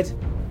is dead.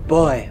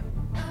 Boy,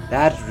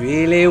 that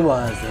really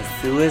was a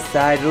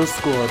suicidal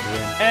squadron.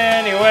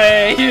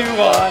 Anyway you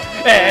want,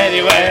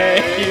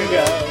 anyway you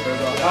go.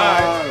 There's a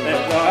heart.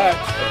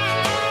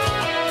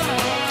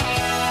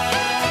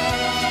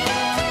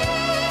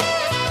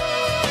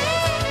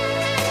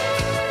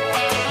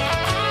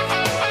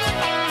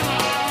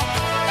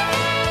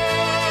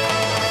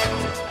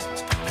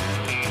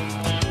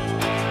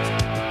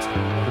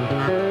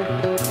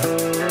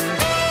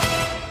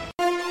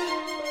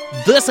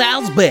 This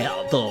has been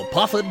the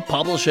Puffin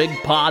Publishing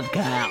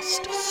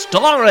Podcast,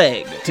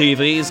 starring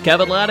TV's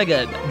Kevin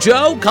Lanigan,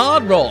 Joe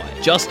Conroy,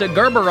 Justin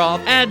Gerberoff,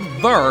 and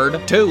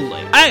Vern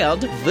Tooley.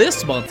 And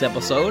this month's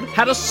episode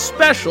had a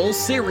special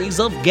series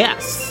of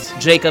guests.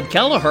 Jacob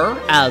Kelleher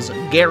as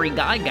Gary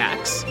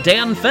Gygax,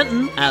 Dan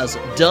Fenton as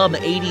dumb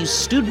 80s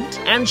student,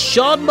 and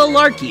Sean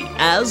Malarkey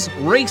as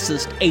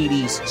racist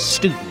 80s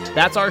student.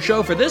 That's our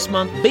show for this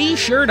month. Be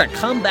sure to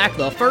come back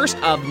the first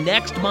of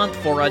next month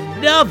for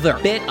another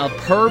bit of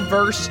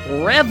perverse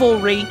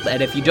revelry.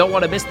 And if you don't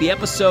want to miss the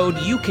episode,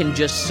 you can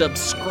just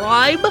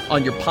subscribe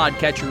on your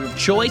podcatcher of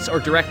choice or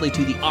directly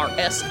to the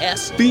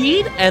RSS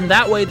feed, and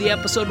that way the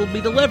episode will be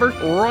delivered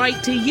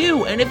right to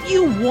you. And if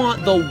you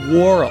want the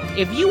world,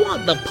 if you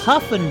want the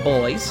Puffin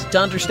Boys to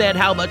understand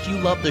how much you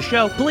love the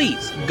show,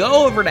 please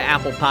go over to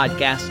Apple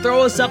Podcasts,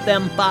 throw us up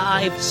them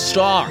 5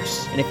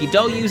 stars. And if you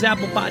don't use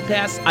Apple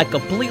Podcasts, I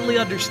completely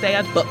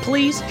understand, but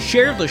please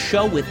share the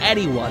show with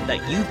anyone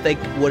that you think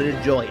would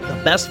enjoy it.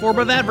 The best form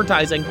of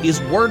advertising is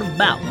word of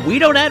mouth. We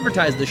don't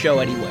advertise the show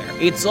anywhere.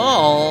 It's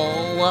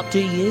all up to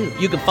you.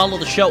 You can follow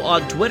the show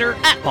on Twitter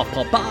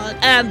 @PuffPuffPod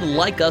and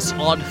like us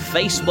on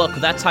Facebook.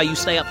 That's how you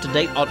stay up to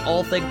date on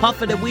all things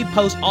Puffin, and we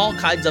post all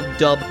kinds of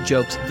dumb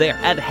jokes there.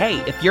 And hey,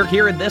 if you're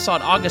hearing this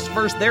on August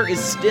 1st, there is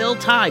still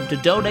time to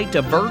donate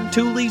to Vern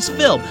Tooley's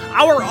film,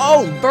 our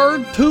own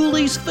Vern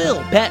Tooley's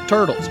film, Pet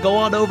Turtles. Go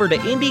on over to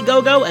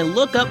Indiegogo and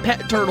look up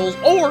Pet Turtles,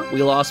 or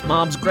We Lost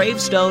Mom's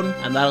Gravestone,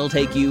 and that'll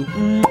take you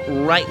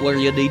right where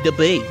you need to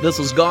be. This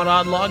has gone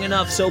on long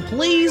enough, so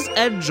please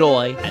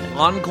enjoy an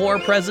encore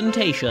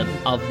presentation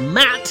of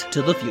Matt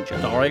to the Future,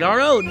 starring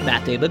our own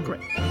Matt Damon Gray.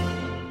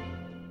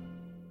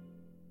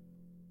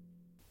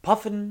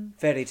 Puffin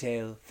Fairy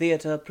Tale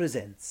Theater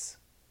presents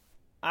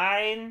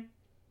 1,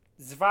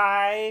 2,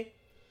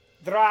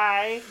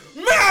 3.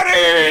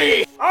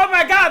 Maddie! Oh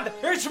my god,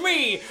 it's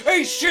me,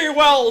 H.G.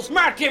 Wells,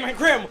 Matt Damon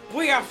Grimm.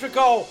 We have to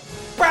go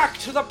back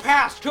to the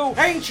past, to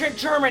ancient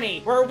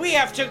Germany, where we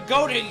have to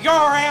go to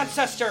your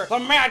ancestor, the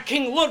Mad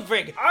King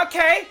Ludwig.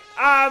 Okay,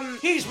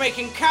 he's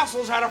making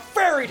castles out of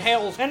fairy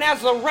tales, and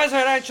as the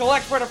residential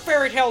expert of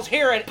fairy tales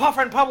here at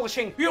Puffin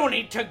Publishing, you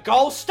need to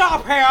go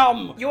stop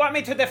him! You want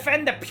me to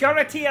defend the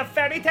purity of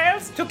fairy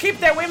tales? To keep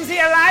their whimsy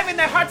alive in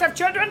the hearts of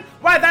children?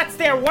 Why, that's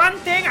their one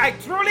thing I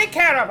truly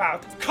care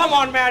about. Come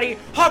on, Maddie,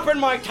 hop in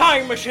my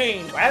time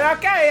machine! Well,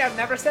 okay, I've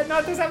never said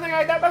no to something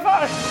like that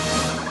before.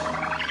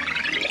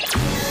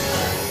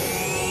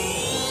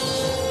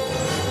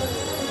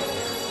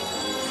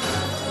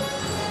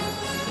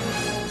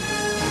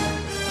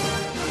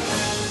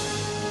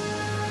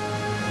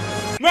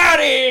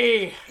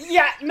 Maddie!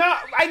 Yeah, no,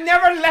 I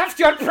never left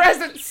your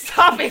presence.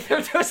 Stop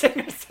introducing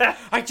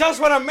yourself. I just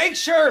want to make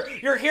sure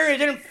you're here and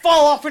didn't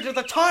fall off into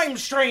the time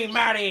stream,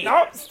 Maddie.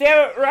 No,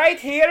 still right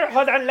here.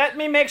 Hold on, let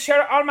me make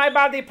sure all my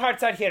body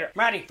parts are here.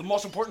 Maddie, the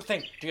most important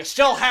thing. Do you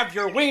still have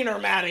your wiener,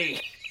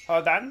 Maddie?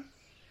 Hold on.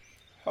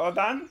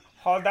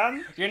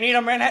 You need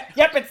a minute?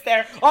 Yep, it's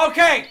there.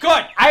 Okay,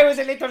 good. I was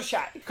a little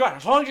shy. Good,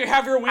 as long as you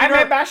have your wiener.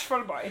 I'm a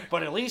bashful boy.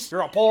 But at least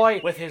you're a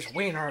boy with his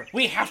wiener.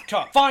 We have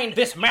to find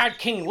this Mad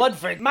King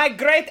Ludwig. My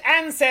great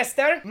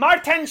ancestor,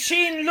 Martin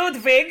Sheen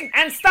Ludwig,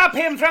 and stop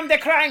him from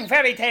decrying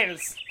fairy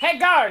tales. Hey,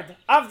 guard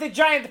of the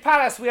giant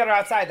palace we are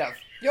outside of.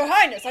 Your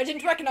Highness, I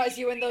didn't recognize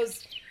you in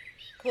those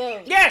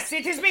clothes. Yes,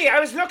 it is me. I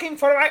was looking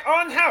for my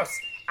own house.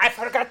 I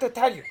forgot to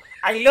tell you.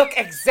 I look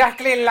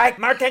exactly like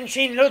Martin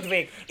Sheen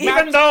Ludwig,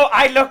 even though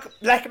I look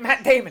like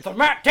Matt Damon. The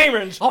Matt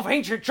Damons of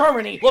ancient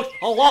Germany looked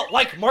a lot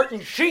like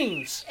Martin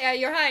Sheen's.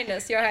 Your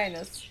Highness,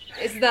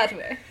 is that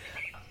way?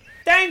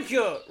 Thank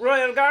you,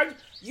 Royal Guard.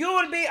 You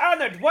will be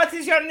honored. What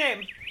is your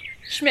name?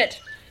 Schmidt.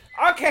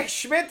 Okay,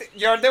 Schmidt.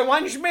 You're the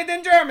one Schmidt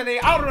in Germany.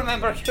 I'll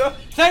remember you.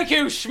 Thank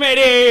you,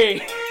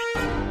 Schmitty.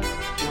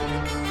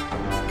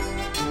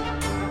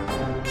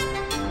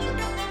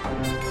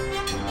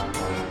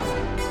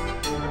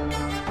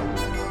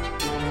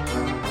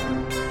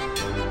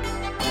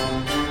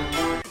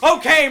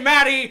 Okay,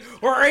 Maddie,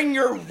 we're in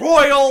your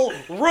royal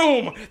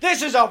room.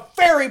 This is a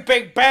very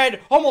big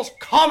bed, almost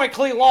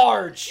comically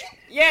large.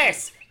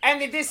 Yes,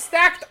 and it is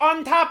stacked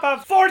on top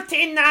of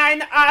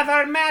 49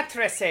 other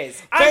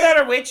mattresses,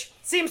 under which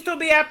seems to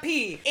be a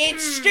pea.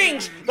 It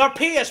stinks. The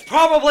pea has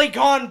probably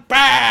gone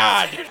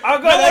bad. No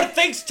one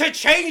thinks to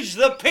change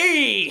the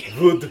pea.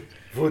 Wood.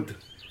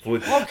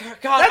 Oh,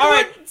 God, all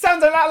right.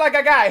 Sounds a lot like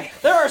a guy.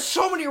 There are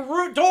so many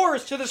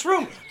doors to this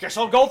room. Guess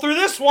I'll go through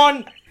this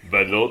one.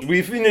 My lord,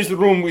 we finished the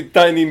room with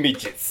tiny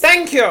midgets.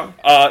 Thank you.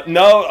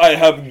 Now I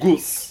have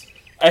goose.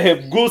 I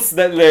have goose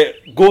that lay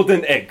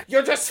golden egg.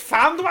 You just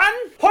found one?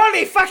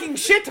 Holy fucking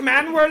shit,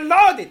 man, we're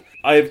loaded.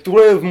 I have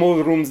 12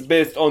 more rooms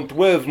based on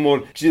 12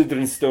 more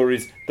children's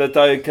stories that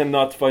I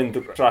cannot find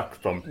the track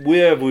from.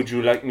 Where would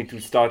you like me to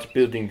start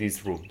building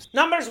these rooms?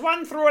 Numbers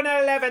 1 through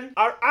 11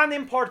 are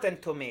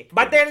unimportant to me.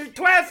 But the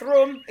 12th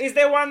room is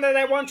the one that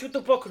I want you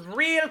to put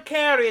real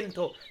care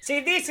into. See,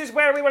 this is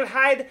where we will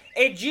hide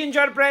a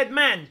gingerbread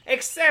man.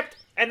 Except,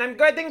 and I'm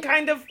getting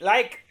kind of,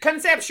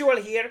 conceptual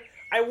here,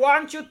 I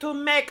want you to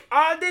make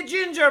all the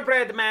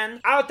gingerbread men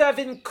out of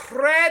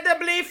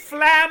incredibly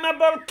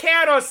flammable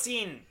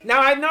kerosene. Now,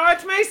 I know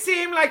it may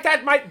seem like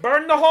that might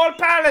burn the whole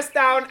palace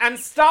down and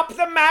stop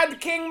the Mad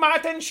King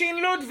Martin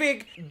Sheen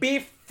Ludwig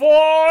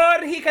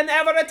before he can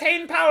ever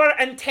attain power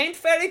and taint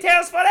fairy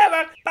tales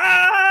forever,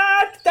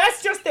 but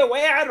that's just the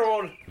way I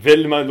roll.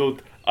 Well, my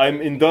lord, I'm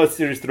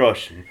industrious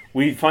Russian.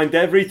 We find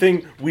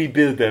everything, we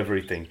build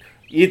everything.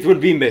 It will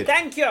be made.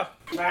 Thank you.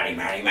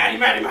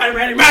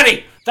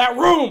 Maddie! That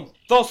room!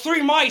 Those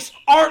 3 mice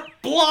aren't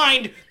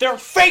blind! They're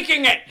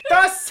faking it!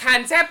 Those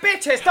hands are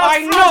bitches! Those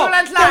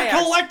fraudulent liars! They're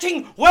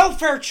collecting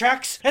welfare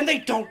checks and they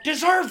don't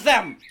deserve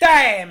them!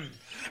 Damn!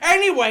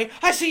 Anyway,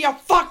 I see you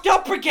fucked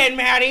up again,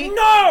 Maddie!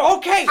 No!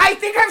 Okay! I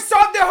think I've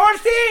solved the whole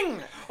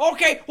thing!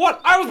 Okay,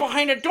 what? I was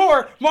behind a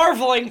door,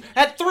 marveling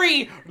at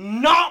 3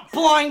 not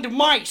blind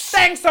mice!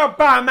 Thanks,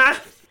 Obama!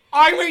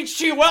 I'm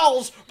H.G.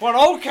 Wells, but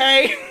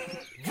okay!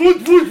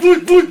 Wood.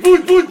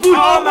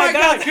 Oh my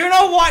god, you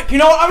know what?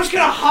 I'm just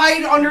gonna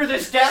hide under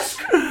this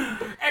desk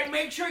and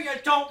make sure you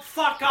don't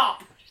fuck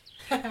up.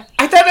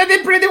 I thought I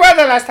did pretty well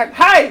the last time.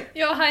 Hi!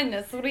 Your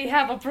Highness, we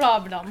have a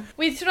problem.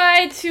 We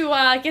tried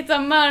to get a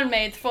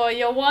mermaid for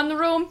your one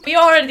room. We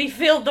already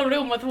filled the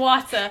room with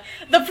water.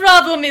 The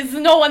problem is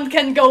no one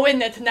can go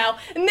in it now.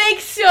 Make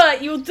sure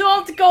you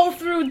don't go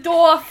through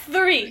door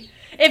 3.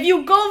 If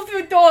you go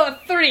through door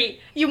 3,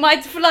 you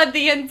might flood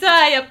the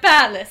entire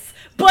palace.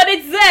 But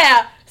it's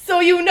there, so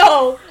you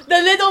know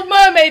the Little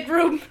Mermaid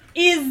room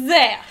is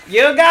there.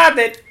 You got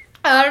it.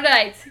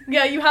 Alright.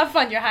 Yeah, you have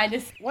fun, Your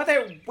Highness. What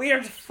a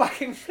weird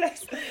fucking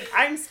place.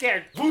 I'm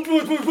scared.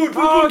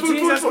 Oh,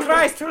 Jesus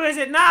Christ, who is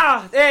it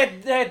now?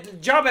 The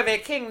job of a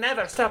king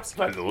never stops.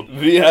 My lord,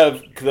 we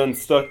have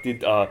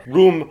constructed a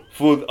room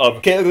full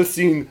of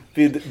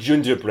kerosene-filled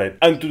gingerbread.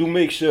 And to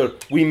make sure,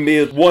 we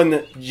made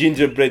 1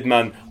 gingerbread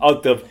man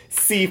out of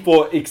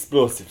C4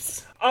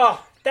 explosives.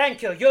 Oh,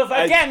 thank you. You've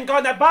again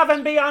gone above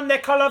and beyond the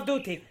Call of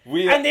Duty.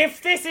 And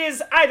if this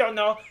is, I don't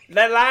know,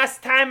 the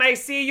last time I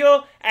see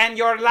you and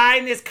your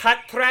line is cut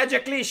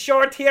tragically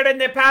short here in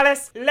the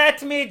palace,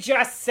 let me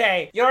just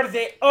say, you're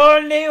the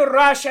only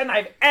Russian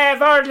I've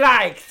ever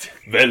liked.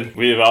 Well,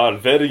 we are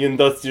very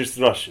industrious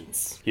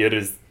Russians. Here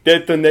is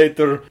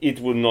detonator.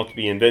 It will not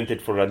be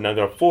invented for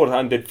another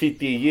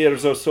 450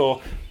 years or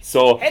so.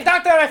 Hey,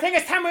 Doctor, I think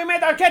it's time we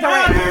made our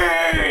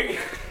getaway.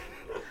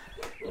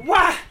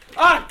 What?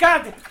 Oh,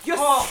 God! It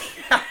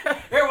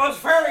was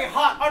very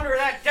hot under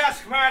that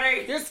desk,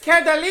 Maddie! You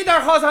scared the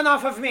lederhosen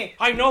off of me!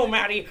 I know,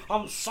 Maddie.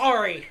 I'm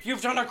sorry.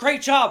 You've done a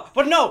great job.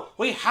 But no,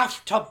 we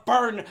have to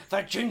burn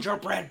the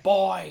gingerbread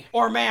boy.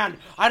 Or man.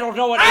 I don't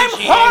know what age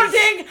he is. I'm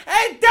holding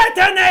a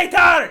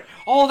detonator!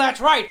 Oh,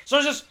 that's right.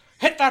 So just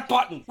hit that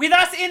button. With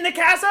us in the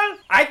castle,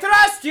 I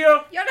trust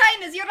you. Your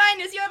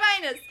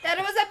Highness. There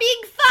was a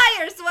big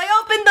fire, so I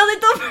opened the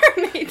Little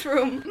Mermaid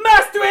room.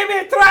 Must we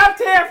be trapped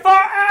here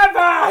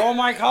forever? Oh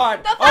my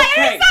God. The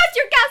fire is out.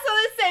 Your castle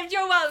is safe.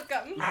 You're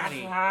welcome.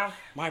 Maddie,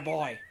 my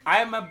boy.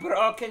 I'm a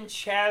broken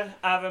shell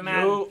of a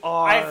man. You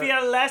are. I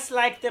feel less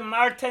like the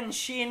Martin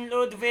Sheen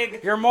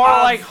Ludwig. You're more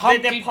like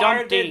Humpty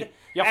Dumpty.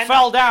 You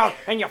fell down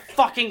and you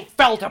fucking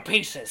fell to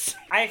pieces.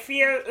 I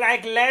feel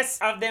like less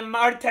of the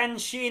Martin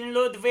Sheen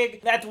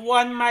Ludwig that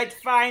one might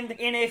find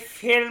in a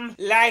film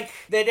like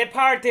The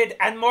Departed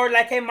and more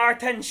like a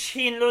Martin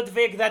Sheen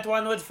Ludwig that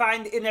one would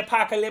find in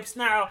Apocalypse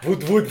Now.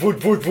 Wood.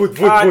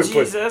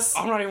 Jesus.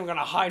 I'm not even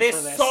gonna hide for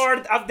this. The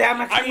sword of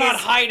Damocles. I'm not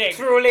hiding.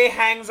 Truly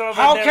hangs over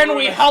How can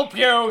we help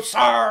you,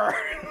 sir?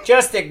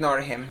 Just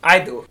ignore him. I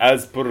do.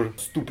 As per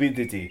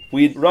stupidity,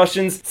 we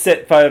Russians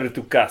set fire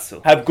to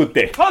castle. Have good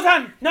day. Hold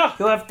on. No.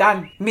 You have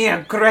done me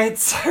a great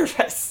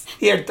service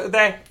here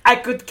today. I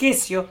could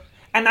kiss you,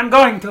 and I'm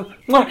going to.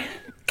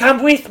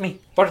 Come with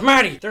me. But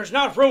Maddie, there's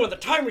not room in the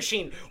time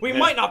machine. We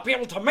might not be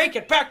able to make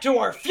it back to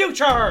our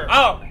future.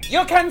 Oh,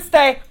 you can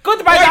stay.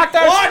 Goodbye, Wait, Doctor.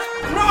 What?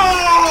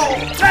 No!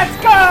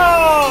 Let's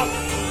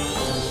go!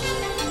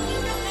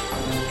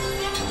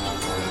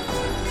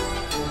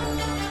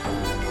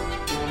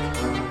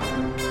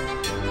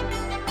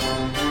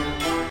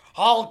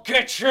 I'll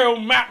get you,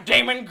 Matt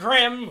Damon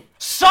Grimm.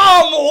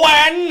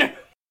 Someone!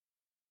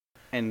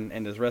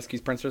 And just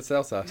rescues Princess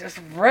Elsa. Just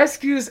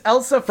rescues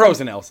Elsa from...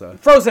 Frozen Elsa.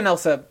 Frozen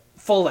Elsa,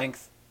 full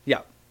length.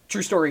 Yeah.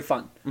 True story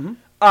fun.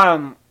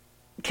 Mm-hmm.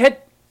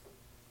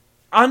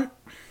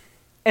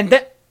 And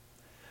then...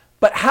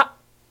 But how...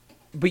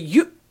 But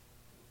you...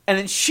 And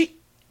then she...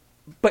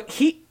 But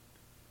he...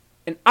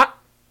 And I...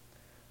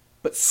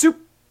 But soup...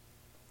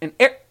 And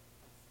air...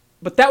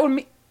 But that would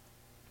mean...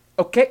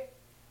 Okay.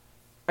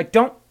 I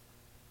don't...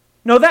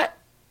 know that...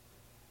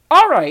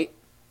 Alright.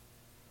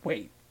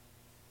 Wait.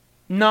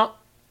 No.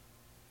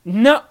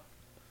 No.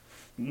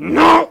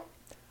 No!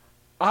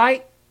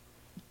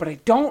 But I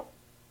don't...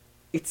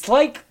 It's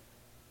like...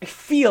 I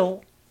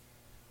feel...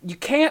 You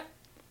can't...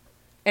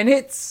 And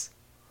it's...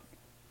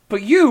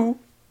 But you...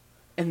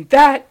 And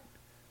that...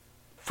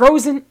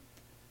 Frozen...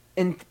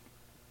 And...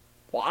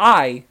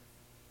 Well,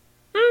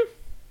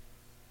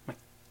 My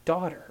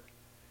daughter...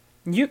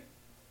 You...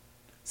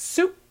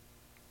 Soup...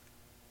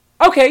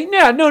 Okay,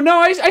 yeah, no,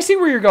 I see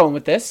where you're going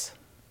with this.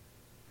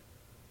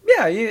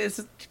 Yeah,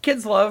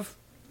 kids love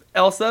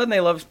Elsa, and they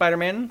love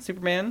Spider-Man,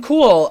 Superman.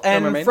 Cool,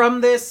 and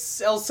from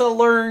this, Elsa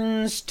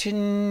learns to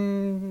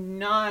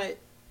not...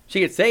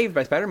 She gets saved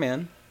by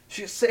Spider-Man.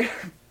 She gets saved,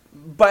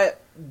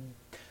 but...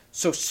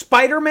 So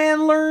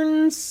Spider-Man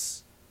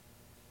learns...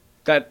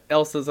 That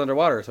Elsa's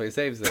underwater, so he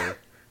saves her.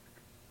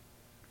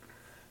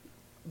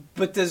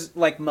 But does,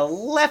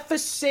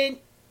 Maleficent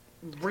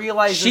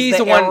realizes She's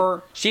the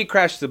one... She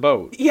crashed the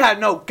boat. Yeah,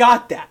 no,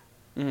 got that.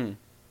 Mm-hmm.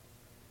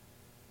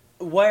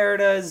 Where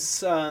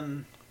does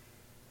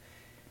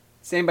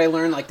anybody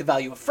learn the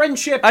value of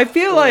friendship? I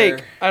feel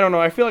like I don't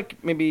know. I feel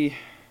like maybe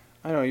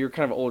I don't know. You're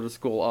kind of an older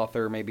school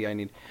author. Maybe I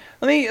need.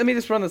 Let me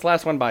just run this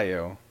last one by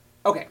you.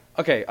 Okay.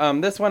 Okay.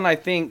 This one I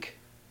think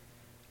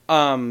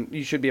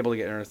you should be able to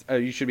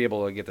get. You should be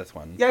able to get this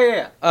one.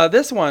 Yeah.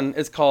 This one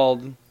is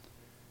called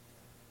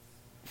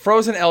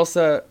Frozen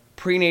Elsa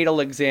Prenatal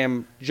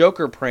Exam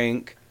Joker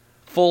Prank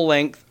Full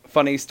Length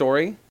Funny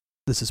Story.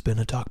 This has been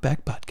a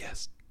Talkback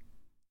Podcast.